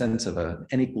in the sense of a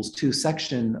n equals 2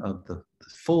 section of the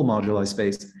full moduli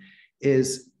space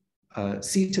is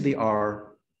C to the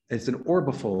R, it's an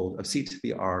orbifold of C to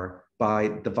the R by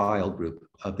the Weil group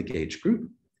of the gauge group.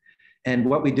 And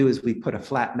what we do is we put a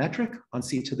flat metric on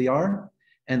C to the R,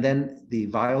 and then the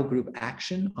Weil group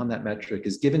action on that metric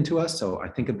is given to us. So I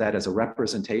think of that as a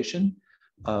representation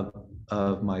of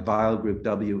my Weil group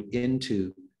W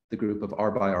into the group of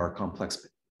R by R complex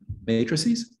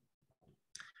matrices.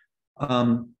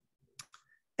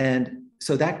 And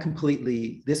so that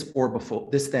completely, this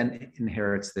orbifold, this then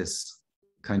inherits this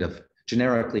kind of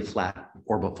generically flat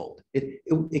orbifold. It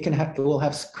will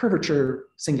have curvature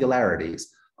singularities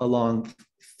along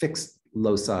fixed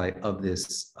loci of the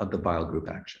Weyl group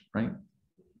action, right?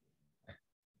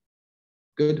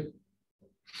 Good.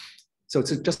 So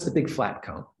it's just a big flat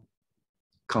cone,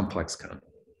 complex cone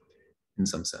in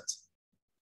some sense.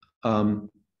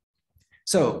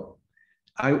 So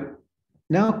I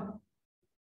now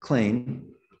claim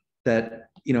that,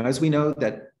 as we know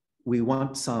that we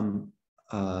want some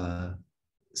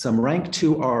rank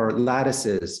 2R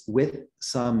lattices with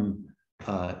some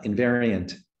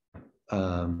invariant,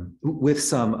 with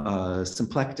some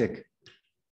symplectic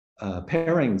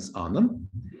pairings on them.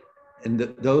 And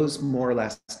those more or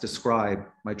less describe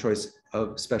my choice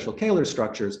of special Kahler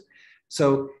structures.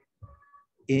 So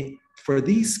for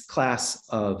these class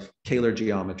of Kahler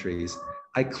geometries,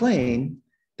 I claim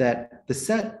that the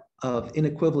set of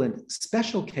inequivalent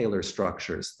special Kahler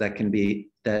structures that can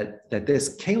be, that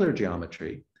this Kahler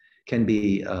geometry can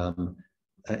be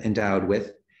endowed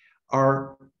with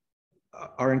are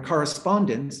in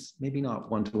correspondence, maybe not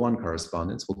one-to-one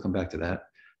correspondence, we'll come back to that,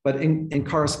 but in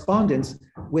correspondence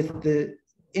with the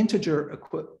integer,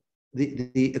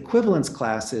 the equivalence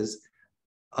classes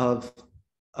of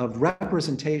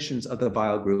representations of the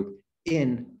Weyl group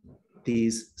in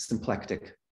these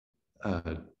symplectic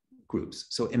groups.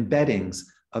 So embeddings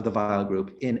of the Weyl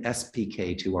group in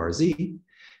SPK2RZ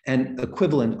and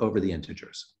equivalent over the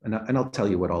integers. And I'll tell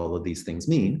you what all of these things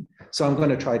mean. So I'm going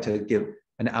to try to give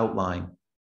an outline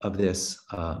of this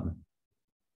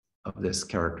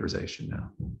characterization now.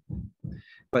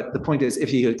 But the point is,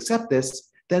 if you accept this,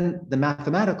 then the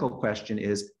mathematical question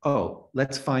is, oh,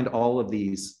 let's find all of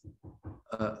these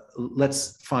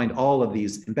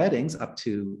embeddings up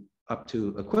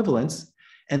to equivalence,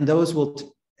 and those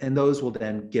will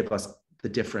then give us the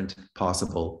different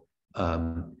possible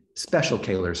special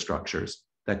Kahler structures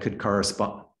that could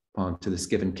correspond to this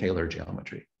given Kahler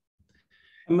geometry.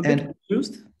 I'm a bit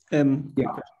confused. Yeah.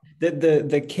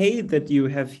 The K that you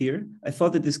have here, I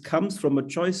thought that this comes from a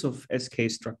choice of SK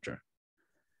structure.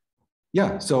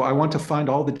 Yeah, so I want to find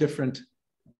all the different.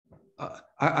 So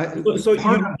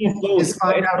you is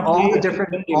find out all the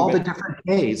different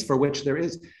Ks for which there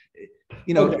is.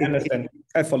 Okay, I understand.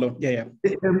 I follow. Yeah.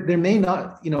 There may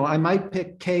not. I might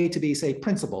pick K to be, say,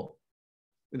 principal.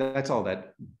 That's all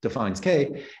that defines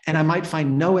K, and I might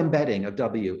find no embedding of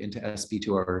W into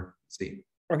SP2RC.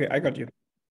 Okay, I got you.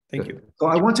 Thank you. So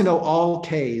I want to know all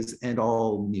Ks and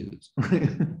all mu's,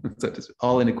 so just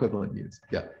all inequivalent mu's.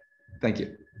 Yeah, thank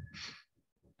you.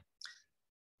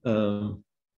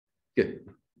 Good.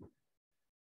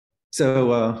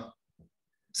 So,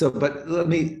 but let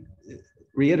me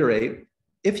reiterate: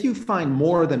 if you find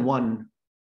more than one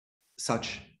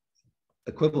such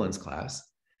equivalence class,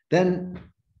 then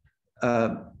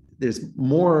there's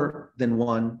more than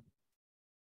one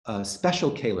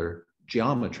special Kahler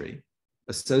geometry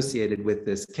associated with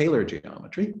this Kahler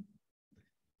geometry.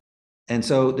 And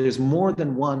so there's more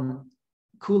than one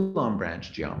Coulomb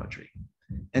branch geometry.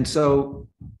 And so,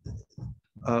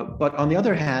 but on the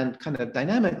other hand, kind of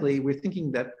dynamically, we're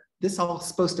thinking that this all is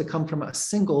supposed to come from a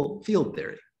single field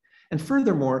theory. And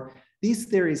furthermore, these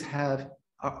theories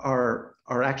are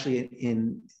actually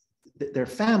in their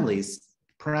families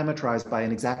parameterized by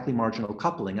an exactly marginal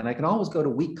coupling. And I can always go to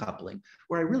weak coupling,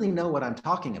 where I really know what I'm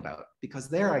talking about, because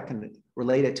there I can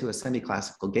relate it to a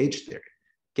semi-classical gauge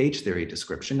theory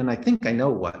description. And I think I know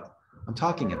what I'm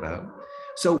talking about.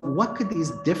 So what could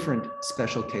these different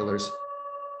special Kahlers,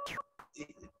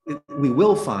 we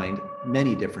will find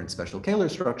many different special Kahler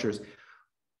structures.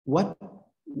 What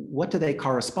do they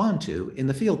correspond to in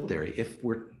the field theory if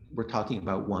we're talking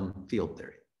about one field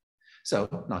theory?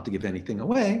 So not to give anything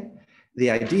away, the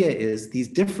idea is these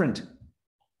different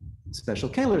special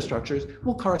Kahler structures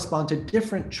will correspond to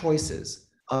different choices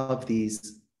of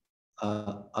these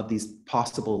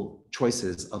possible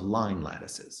choices of line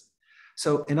lattices.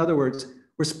 So in other words,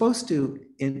 we're supposed to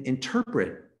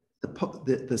interpret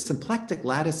the symplectic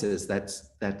lattices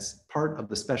that's part of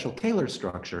the special Kahler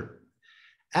structure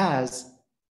as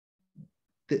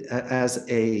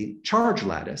a charge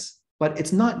lattice, but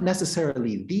it's not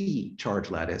necessarily the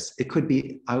charge lattice. It could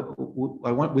be,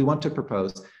 we want to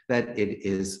propose that it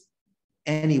is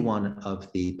any one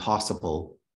of the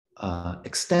possible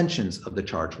extensions of the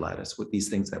charge lattice with these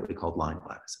things that we call line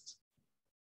lattices.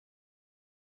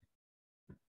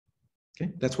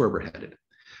 Okay, that's where we're headed.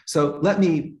 So let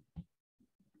me,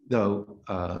 though,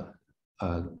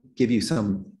 give you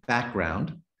some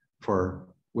background for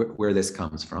where this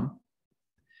comes from.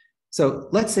 So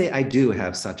let's say I do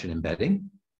have such an embedding,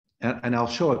 and I'll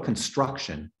show a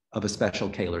construction of a special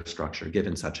Kahler structure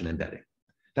given such an embedding.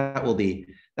 That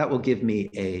will give me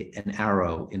an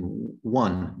arrow in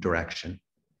one direction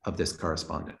of this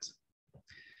correspondence.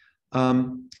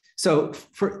 So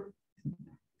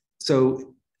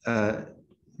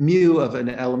mu of an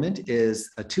element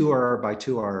is a 2R by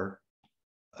 2R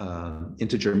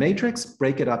integer matrix.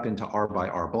 Break it up into R by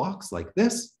R blocks like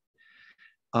this.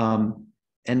 And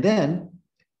then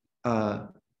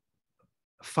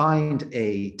find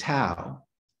a tau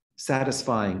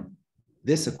satisfying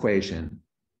this equation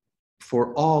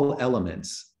for all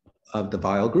elements of the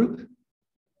vial group.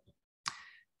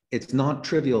 It's not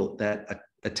trivial that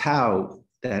a tau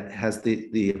that has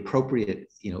the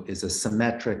appropriate, is a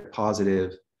symmetric,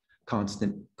 positive,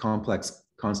 constant, complex,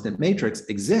 constant matrix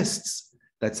exists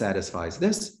that satisfies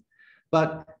this.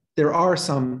 But there are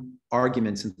some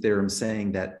arguments and theorems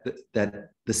saying that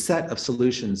the set of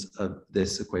solutions of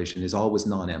this equation is always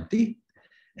non-empty.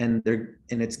 And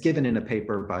it's given in a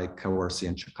paper by Kaworsi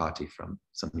and Chakati from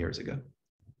some years ago.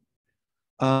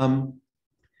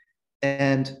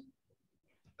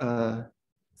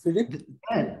 Philip?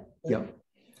 Yeah.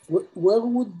 What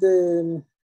would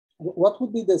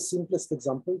be the simplest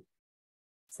example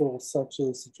for such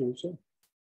a situation?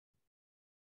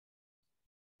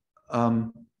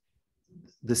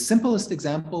 The simplest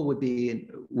example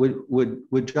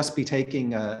would just be taking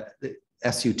the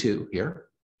SU2 here,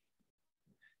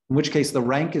 in which case the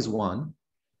rank is 1,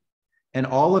 and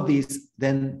all of these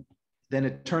then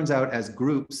it turns out as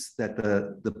groups that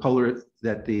the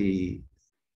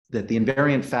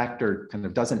invariant factor kind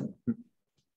of doesn't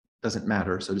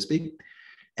matter, so to speak,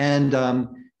 and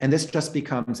this just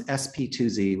becomes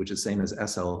SP2Z, which is the same as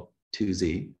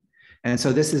SL2Z. And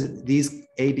so these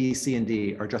A, B, C, and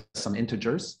D are just some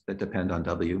integers that depend on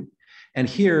W. And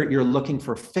here you're looking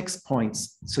for fixed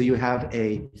points. So you have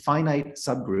a finite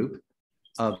subgroup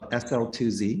of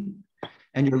SL2Z,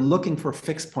 and you're looking for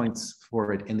fixed points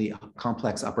for it in the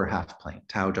complex upper half plane.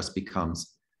 Tau just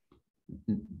becomes,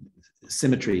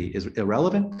 symmetry is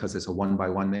irrelevant because it's a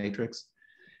 1-by-1 matrix.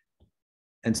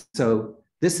 And so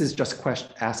this is just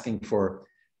asking for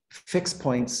fixed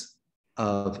points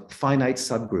of finite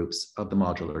subgroups of the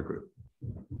modular group,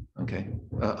 okay,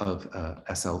 of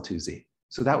SL2Z.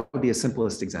 So that would be a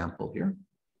simplest example here.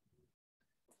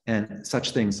 And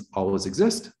such things always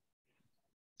exist.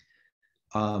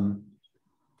 And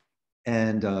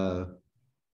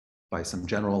by some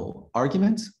general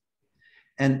arguments.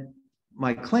 And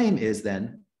my claim is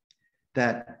then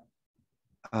that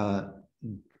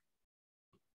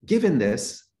given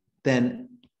this, then,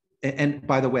 and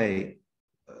by the way,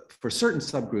 for certain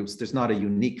subgroups, there's not a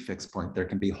unique fixed point. There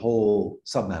can be whole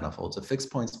submanifolds of fixed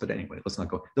points, but anyway, let's not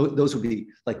go. Those would be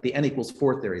like the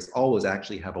n=4 theories always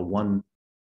actually have a one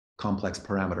complex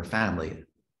parameter family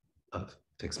of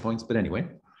fixed points, but anyway.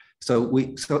 So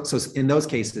in those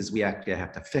cases, we actually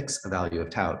have to fix a value of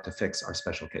tau to fix our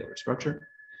special Kahler structure.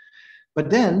 But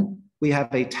then we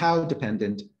have a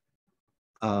tau-dependent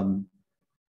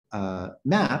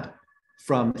map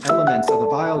from elements of the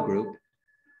vial group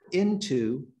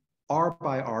into R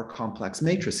by R complex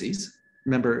matrices.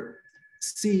 Remember,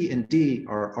 C and D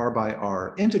are R by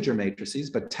R integer matrices,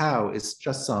 but tau is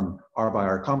just some R by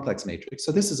R complex matrix.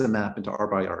 So this is a map into R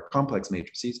by R complex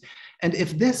matrices. And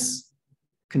if this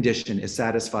condition is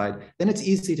satisfied, then it's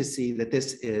easy to see that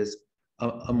this is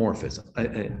a morphism,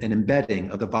 an embedding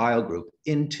of the vial group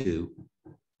into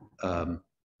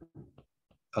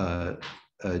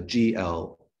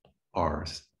GLRC,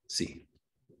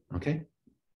 okay?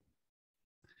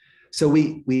 So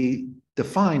we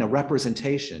define a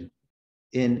representation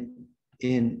in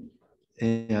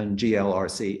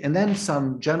GLRC, and then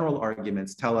some general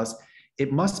arguments tell us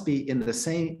it must be in the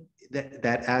same,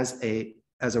 that as a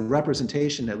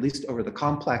representation, at least over the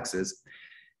complexes,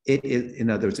 it is,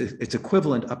 in other words, it's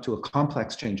equivalent up to a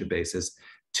complex change of basis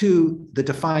to the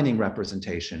defining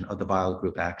representation of the vial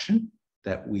group action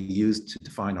that we use to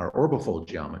define our orbifold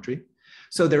geometry.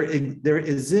 So there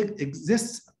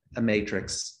exists a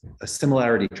matrix, a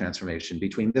similarity transformation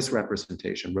between this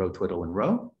representation, rho, twiddle, and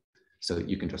rho. So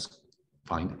you can just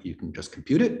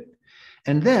compute it.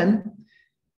 And then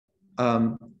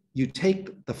you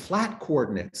take the flat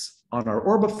coordinates on our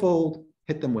orbifold,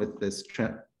 hit them with this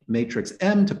matrix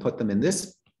M to put them in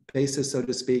this basis, so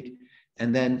to speak,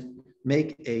 and then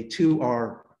make a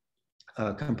 2R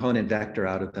component vector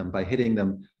out of them by hitting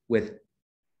them with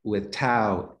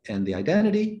tau and the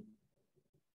identity.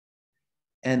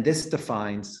 And this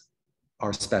defines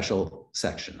our special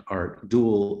section, our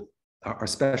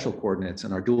special coordinates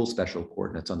and our dual special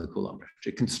coordinates on the Coulomb branch.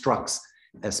 It constructs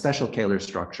a special Kahler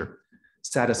structure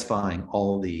satisfying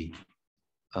all the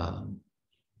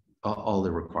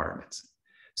requirements.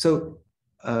 So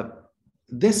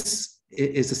this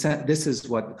is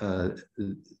what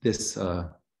this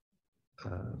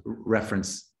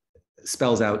reference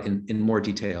spells out in more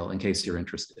detail in case you're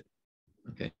interested.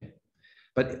 Okay,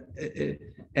 but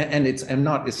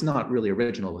it's not really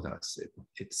original with us.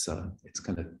 It's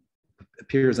kind of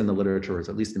appears in the literature, or is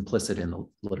at least implicit in the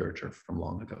literature from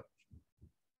long ago.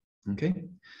 Okay.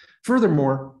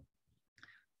 Furthermore,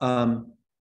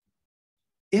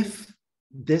 if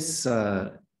this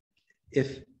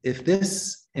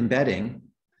embedding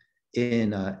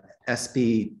in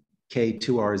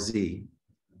SPK2RZ,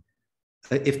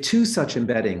 if two such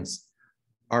embeddings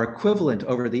are equivalent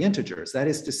over the integers, that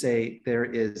is to say, there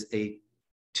is a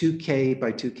 2k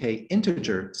by 2k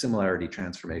integer similarity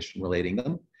transformation relating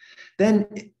them, then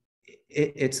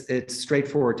it's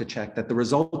straightforward to check that the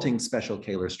resulting special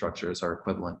Kahler structures are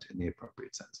equivalent in the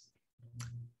appropriate sense.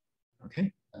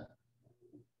 Okay.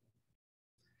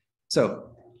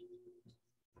 So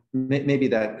maybe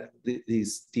that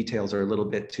these details are a little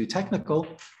bit too technical,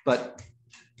 but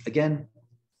again,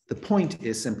 the point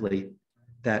is simply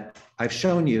that I've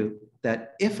shown you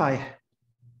that if I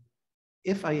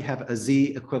have a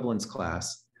Z equivalence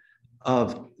class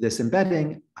of this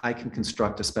embedding, I can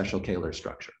construct a special Kahler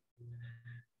structure.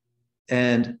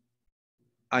 And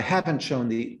I haven't shown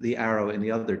the arrow in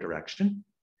the other direction.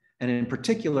 And in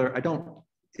particular,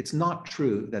 it's not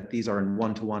true that these are in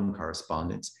one-to-one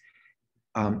correspondence.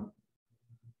 I don't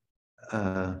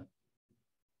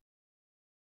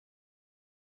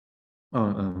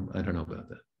know about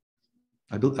that.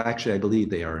 Actually, I believe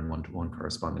they are in one-to-one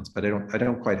correspondence, but I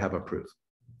don't quite have a proof.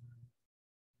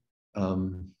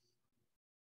 Well,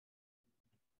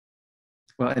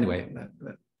 anyway,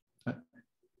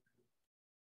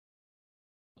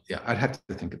 yeah, I'd have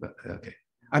to think about it. Okay,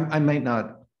 I might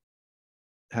not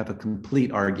have a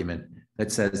complete argument that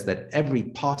says that every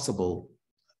possible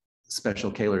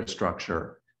special Kahler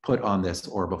structure put on this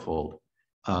orbifold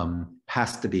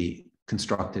has to be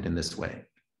constructed in this way,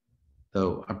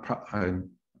 though I'm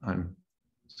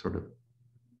sort of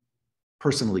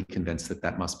personally convinced that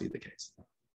that must be the case.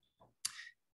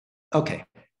 Okay,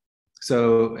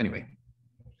 so anyway,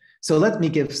 so let me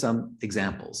give some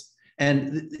examples.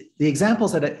 And the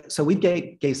examples that so we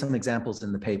gave some examples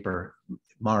in the paper,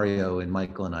 Mario and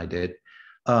Michael and I did.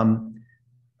 And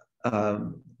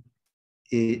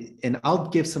I'll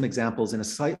give some examples in a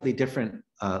slightly different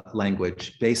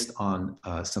language based on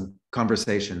some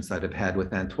conversations that I've had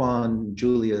with Antoine,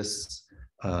 Julius,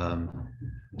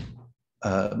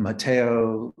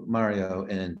 Matteo, Mario,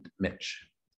 and Mitch.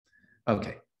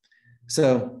 Okay,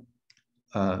 so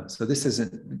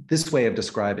this way of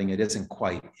describing it isn't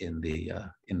quite in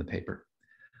the paper.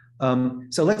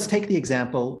 So let's take the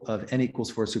example of n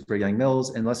equals 4 super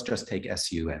Yang-Mills, and let's just take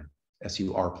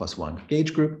SUR plus 1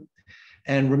 gauge group.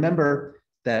 And remember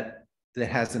that it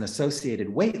has an associated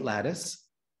weight lattice.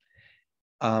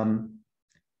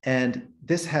 And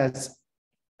this has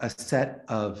a set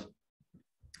of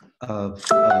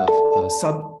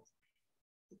sub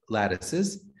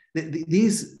lattices.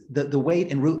 The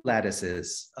weight and root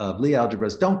lattices of Lie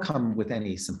algebras don't come with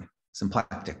any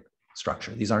symplectic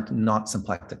structure. These aren't not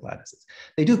symplectic lattices.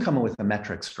 They do come with a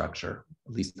metric structure,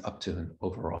 at least up to an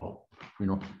overall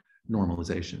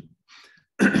normalization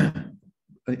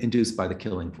induced by the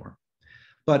killing form.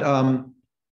 But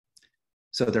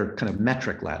so they're kind of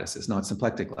metric lattices, not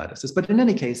symplectic lattices. But in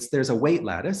any case, there's a weight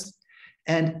lattice,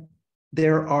 and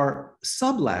there are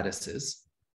sublattices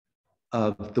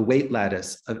of the weight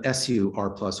lattice of SUR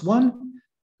plus 1,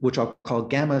 which I'll call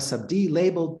gamma sub D,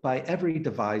 labeled by every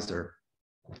divisor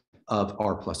of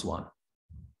R plus 1.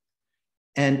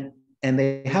 And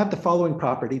they have the following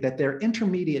property, that they're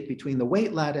intermediate between the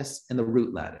weight lattice and the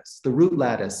root lattice. The root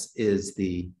lattice is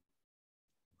the,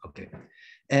 okay.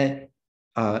 And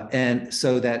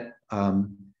so that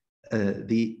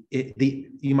the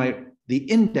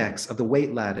index of the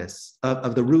weight lattice,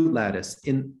 of the root lattice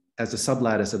as a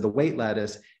sublattice of the weight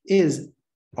lattice is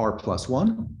R plus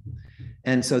 1.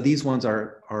 And so these ones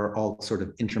are all sort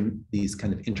of these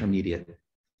kind of intermediate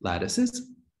lattices.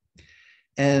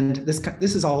 And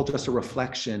this is all just a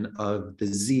reflection of the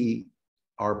Z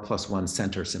R plus 1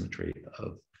 center symmetry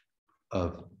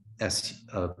of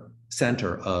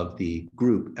center of the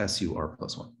group SUR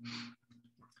plus 1.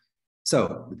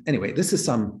 So anyway, this is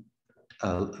some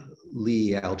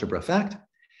Lie algebra fact.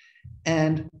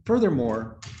 And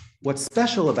furthermore, what's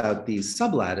special about these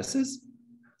sublattices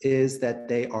is that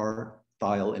they are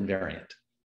Thiel invariant.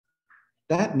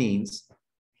 That means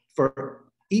for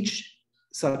each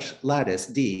such lattice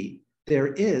D,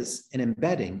 there is an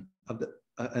embedding of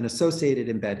an associated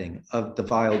embedding of the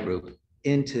Thiel group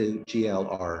into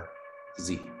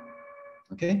GLRZ.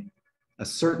 Okay, a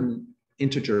certain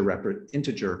integer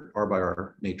R by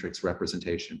R matrix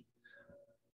representation,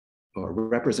 or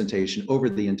representation over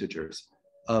the integers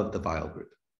of the Weil group.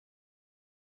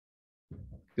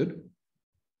 Good.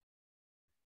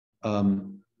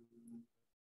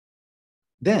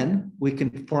 Then we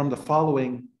can form the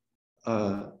following.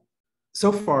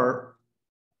 So far,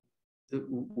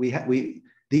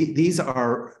 these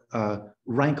are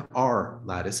rank R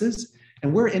lattices,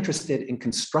 and we're interested in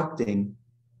constructing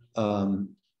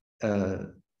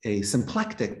a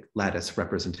symplectic lattice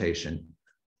representation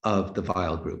of the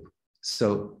Weil group.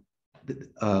 So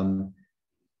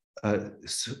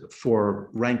for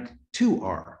rank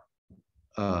 2R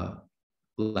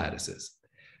lattices.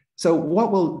 So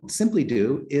what we'll simply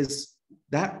do is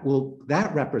that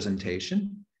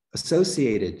representation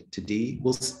associated to D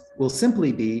will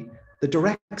simply be the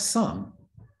direct sum.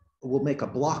 We'll make a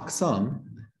block sum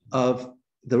of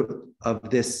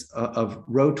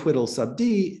rho twiddle sub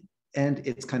D and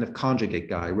its kind of conjugate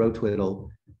guy, rho twiddle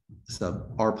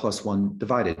sub R plus 1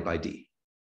 divided by D,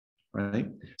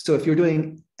 right? So if you're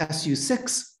doing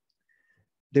SU6,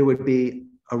 there would be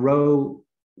a rho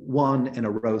 1 and a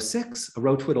rho 6, a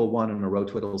rho twiddle 1 and a rho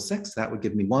twiddle 6. That would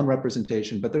give me one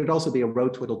representation, but there'd also be a rho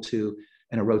twiddle 2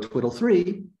 and a rho twiddle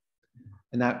 3,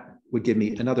 and that would give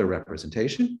me another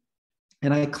representation.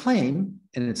 And I claim,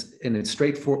 and it's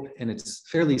straightforward, and it's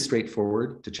fairly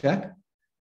straightforward to check.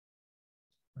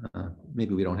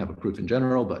 Maybe we don't have a proof in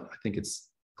general, but I think it's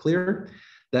clear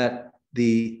that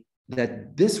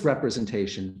this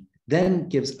representation then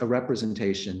gives a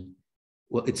representation.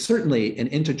 Well, it's certainly an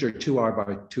integer 2R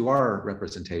by 2R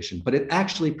representation, but it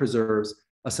actually preserves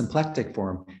a symplectic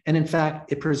form. And in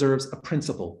fact, it preserves a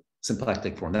principal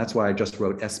symplectic form. That's why I just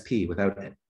wrote SP without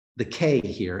it. The K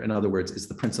here, in other words, is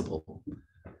the principal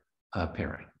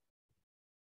pairing.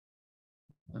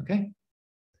 Okay.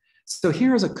 So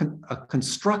here is a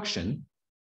construction.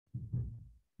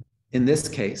 In this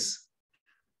case,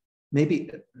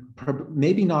 maybe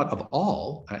not of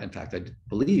all. In fact, I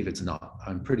believe it's not.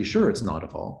 I'm pretty sure it's not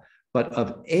of all, but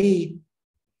of a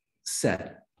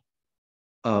set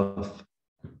of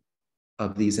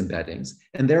these embeddings,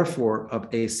 and therefore of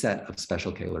a set of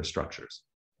special Kahler structures.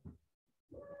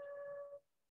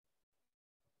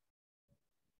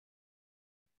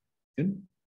 Good.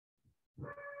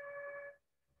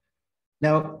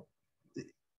 Now,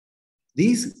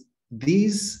 these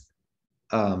different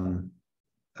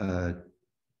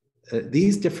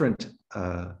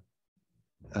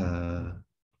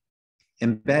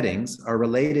embeddings are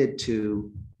related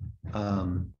to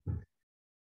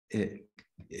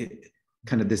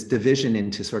kind of this division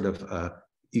into sort of,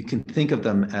 you can think of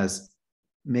them as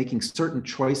making certain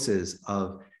choices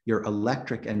of your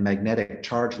electric and magnetic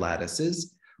charge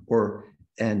lattices, or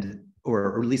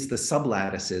at least the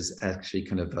sublattices actually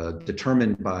kind of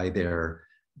determined by their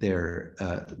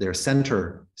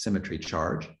center symmetry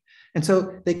charge. And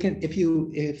so they can,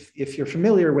 if you're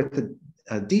familiar with the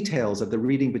details of the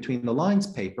reading between the lines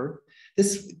paper,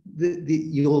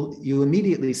 you'll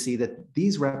immediately see that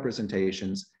these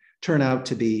representations turn out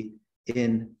to be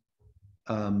in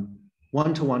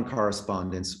one-to-one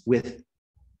correspondence with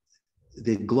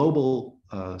the global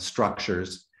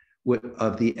structures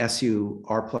of the SU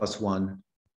R plus 1,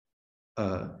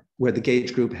 where the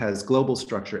gauge group has global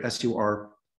structure SU R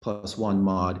plus 1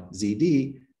 mod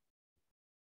ZD.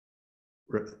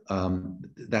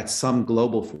 That's some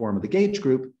global form of the gauge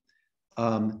group,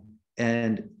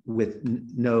 and with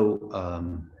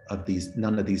none of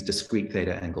these discrete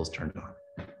theta angles turned on.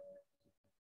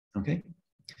 Okay,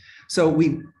 so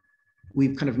we've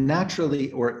kind of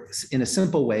naturally, or in a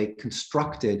simple way,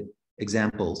 constructed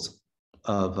examples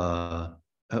of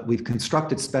we've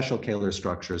constructed special Kahler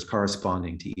structures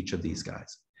corresponding to each of these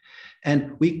guys,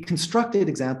 and we constructed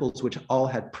examples which all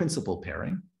had principal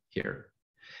pairing here.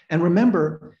 And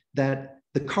remember that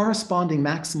the corresponding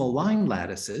maximal line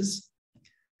lattices,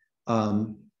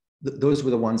 those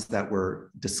were the ones that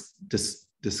were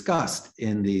discussed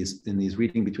in these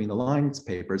reading between the lines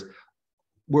papers,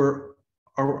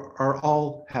 are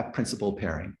all have principal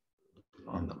pairing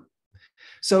on them.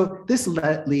 So this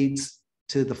leads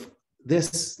to the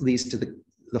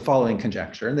following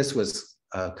conjecture, and this was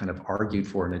kind of argued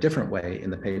for in a different way in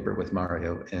the paper with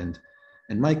Mario and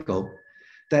Michael,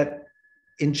 that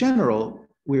in general,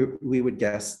 we would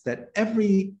guess that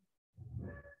every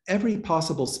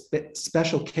possible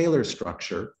special Kahler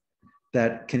structure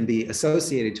that can be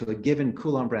associated to a given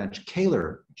Coulomb branch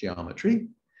Kahler geometry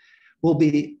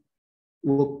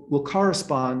will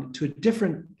correspond to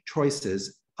different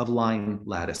choices of line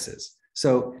lattices.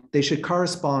 So they should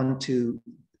correspond to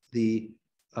the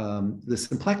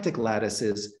symplectic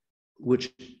lattices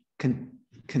which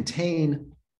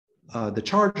contain the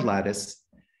charge lattice,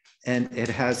 and it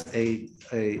has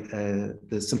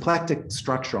the symplectic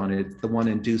structure on it, the one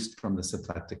induced from the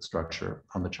symplectic structure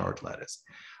on the charge lattice,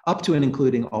 up to and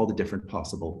including all the different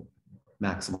possible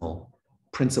maximal,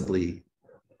 principal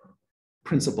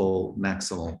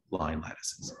maximal line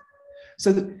lattices.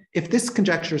 So if this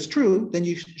conjecture is true, then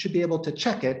you should be able to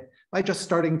check it by just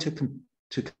starting to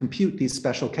compute these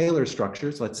special Kahler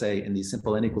structures, let's say in these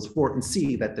simple n equals 4, and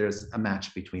see that there's a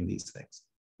match between these things.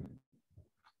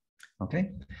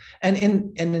 Okay, and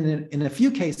in a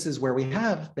few cases where we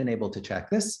have been able to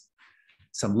check this,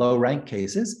 some low rank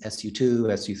cases, SU2,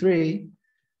 SU3,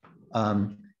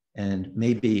 and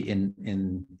maybe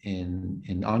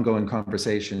in ongoing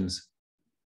conversations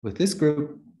with this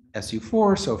group,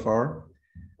 SU4 so far,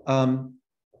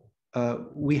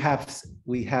 we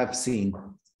have seen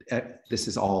this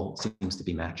is all seems to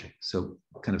be matching. So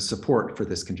kind of support for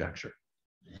this conjecture.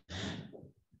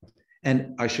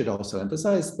 And I should also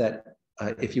emphasize that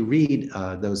if you read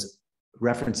those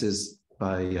references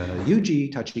by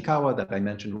Yuji Tachikawa that I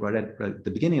mentioned right at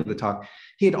the beginning of the talk,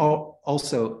 he had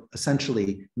also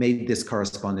essentially made this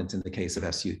correspondence in the case of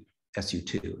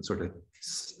SU2, and sort of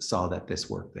saw that this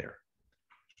worked there.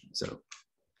 So,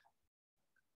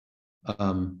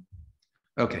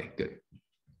 okay, good.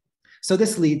 So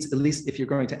this leads, at least if you're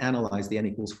going to analyze the n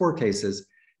equals 4 cases,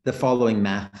 the following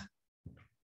math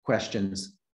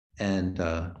questions, and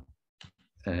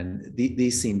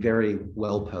these seem very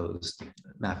well posed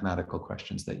mathematical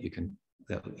questions that you can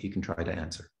try to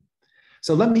answer.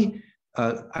 So let me,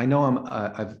 I know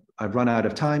I've run out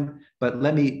of time, but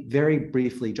let me very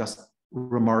briefly just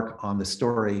remark on the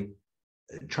story,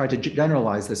 try to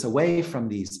generalize this away from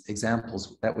these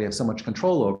examples that we have so much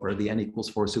control over, the n equals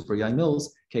 4 super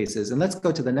Yang-Mills cases. And let's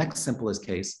go to the next simplest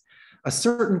case, a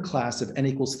certain class of n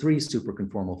equals 3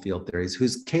 superconformal field theories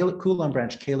whose Coulomb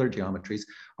branch Kahler geometries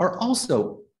are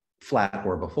also flat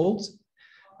orbifolds,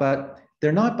 but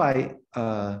they're not by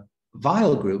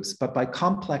Weyl groups, but by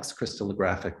complex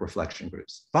crystallographic reflection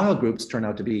groups. Weyl groups turn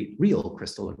out to be real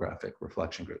crystallographic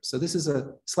reflection groups. So this is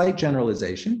a slight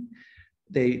generalization.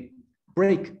 They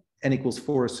break n equals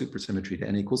 4 supersymmetry to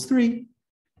n equals 3,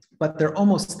 but they're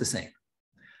almost the same.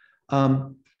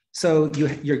 So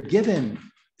you're given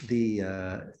the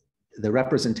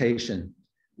representation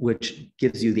which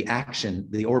gives you the action,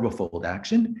 the orbifold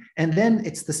action, and then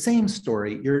it's the same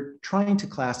story. You're trying to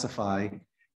classify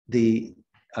the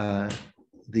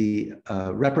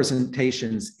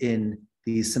representations in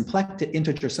these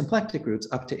integer symplectic groups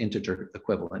up to integer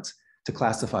equivalents to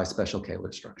classify special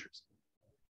Kahler structures.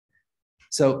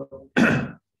 So,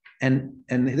 and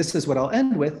this is what I'll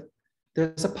end with.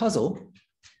 There's a puzzle.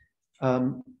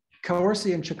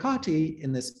 Caorsi and Ciccati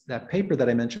in that paper that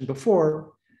I mentioned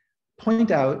before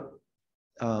point out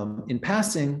in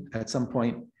passing at some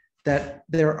point that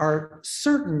there are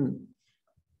certain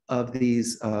of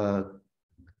these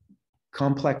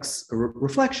complex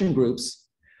reflection groups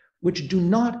which do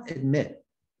not admit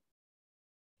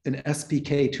an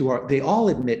SPK2R. They all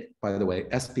admit, by the way,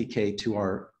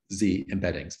 SPK2R Z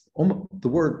embeddings. The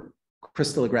word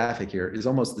crystallographic here is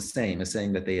almost the same as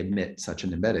saying that they admit such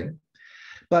an embedding.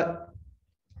 But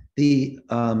the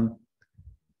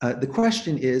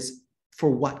question is, for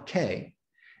what K?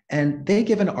 And they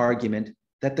give an argument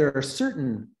that there are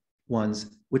certain ones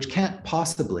which can't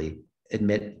possibly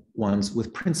admit ones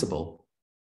with principal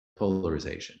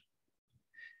polarization.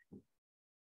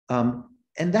 And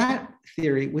that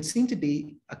theory would seem to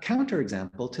be a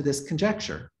counterexample to this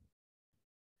conjecture,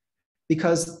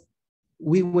 because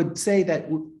we would say that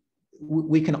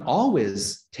we can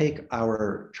always take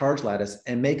our charge lattice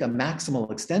and make a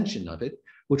maximal extension of it,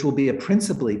 which will be a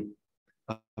principal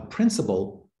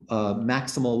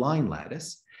maximal line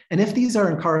lattice. And if these are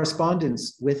in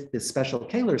correspondence with the special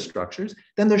Kahler structures,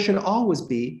 then there should always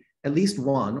be at least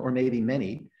one or maybe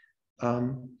many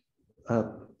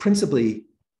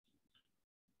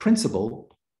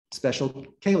principal special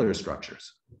Kahler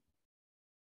structures.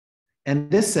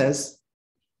 And this says,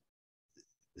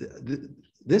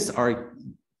 this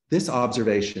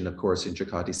observation, of course, in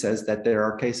Ciccati says that there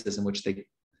are cases in which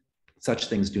such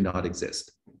things do not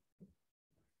exist.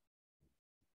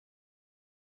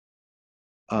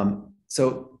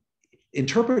 So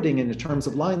interpreting in terms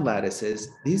of line lattices,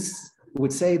 these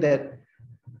would say that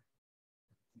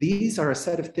these are a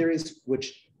set of theories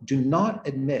which do not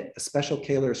admit a special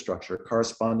Kahler structure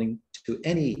corresponding to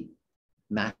any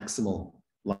maximal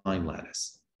line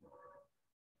lattice.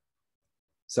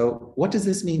 So what does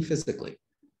this mean physically?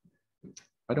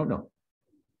 I don't know.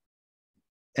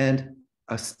 And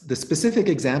the specific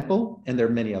example, and there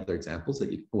are many other examples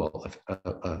that you, well,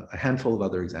 a handful of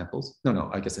other examples.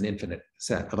 No, I guess an infinite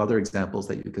set of other examples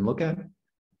that you can look at.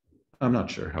 I'm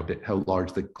not sure how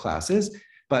large the class is,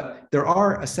 but there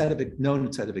are a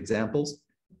known set of examples.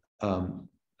 And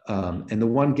the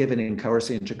one given in Kahler and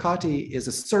Cincinnati is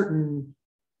a certain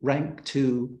rank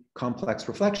 2 complex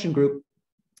reflection group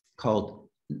called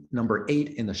number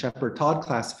 8 in the Shepard-Todd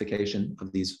classification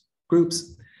of these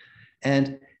groups.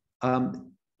 And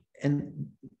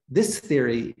this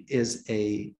theory is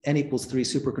a n=3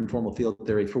 superconformal field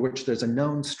theory for which there's a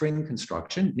known string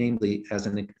construction, namely as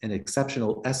an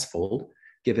exceptional S-fold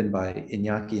given by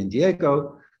Iñaki and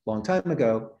Diego a long time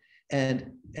ago.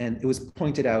 And it was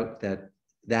pointed out that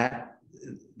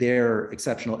their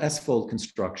exceptional S-fold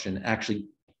construction actually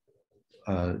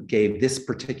gave this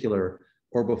particular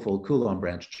orbifold Coulomb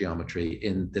branch geometry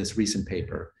in this recent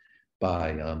paper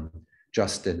by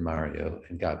Justin, Mario,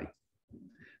 and Gabi.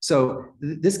 So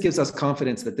this gives us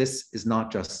confidence that this is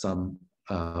not just some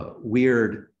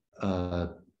weird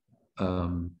Coulomb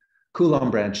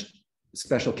branch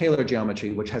special Kahler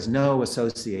geometry, which has no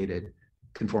associated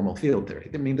conformal field theory.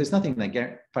 I mean, there's nothing that,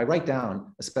 if I write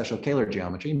down a special Kahler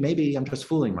geometry, maybe I'm just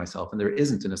fooling myself and there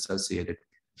isn't an associated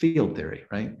field theory,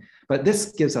 right? But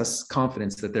this gives us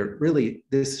confidence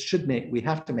that we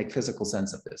have to make physical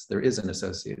sense of this. There is an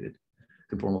associated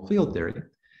conformal field theory,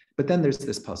 but then there's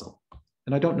this puzzle.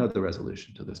 And I don't know the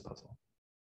resolution to this puzzle.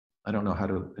 I don't know how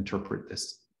to interpret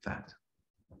this fact.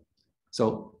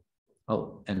 So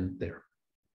I'll end there.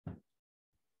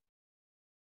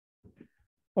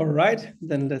 All right,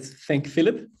 then let's thank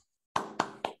Philip.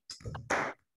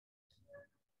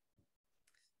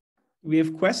 We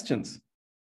have questions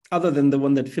other than the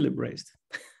one that Philip raised.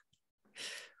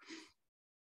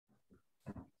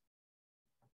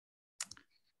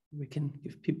 We can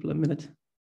give people a minute.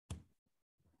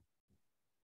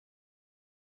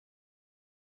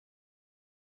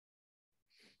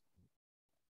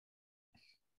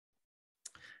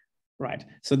 Right.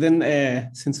 So then,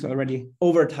 since we're already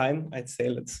over time, I'd say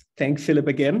let's thank Philip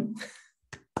again.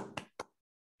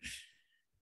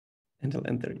 And I'll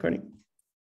end the recording.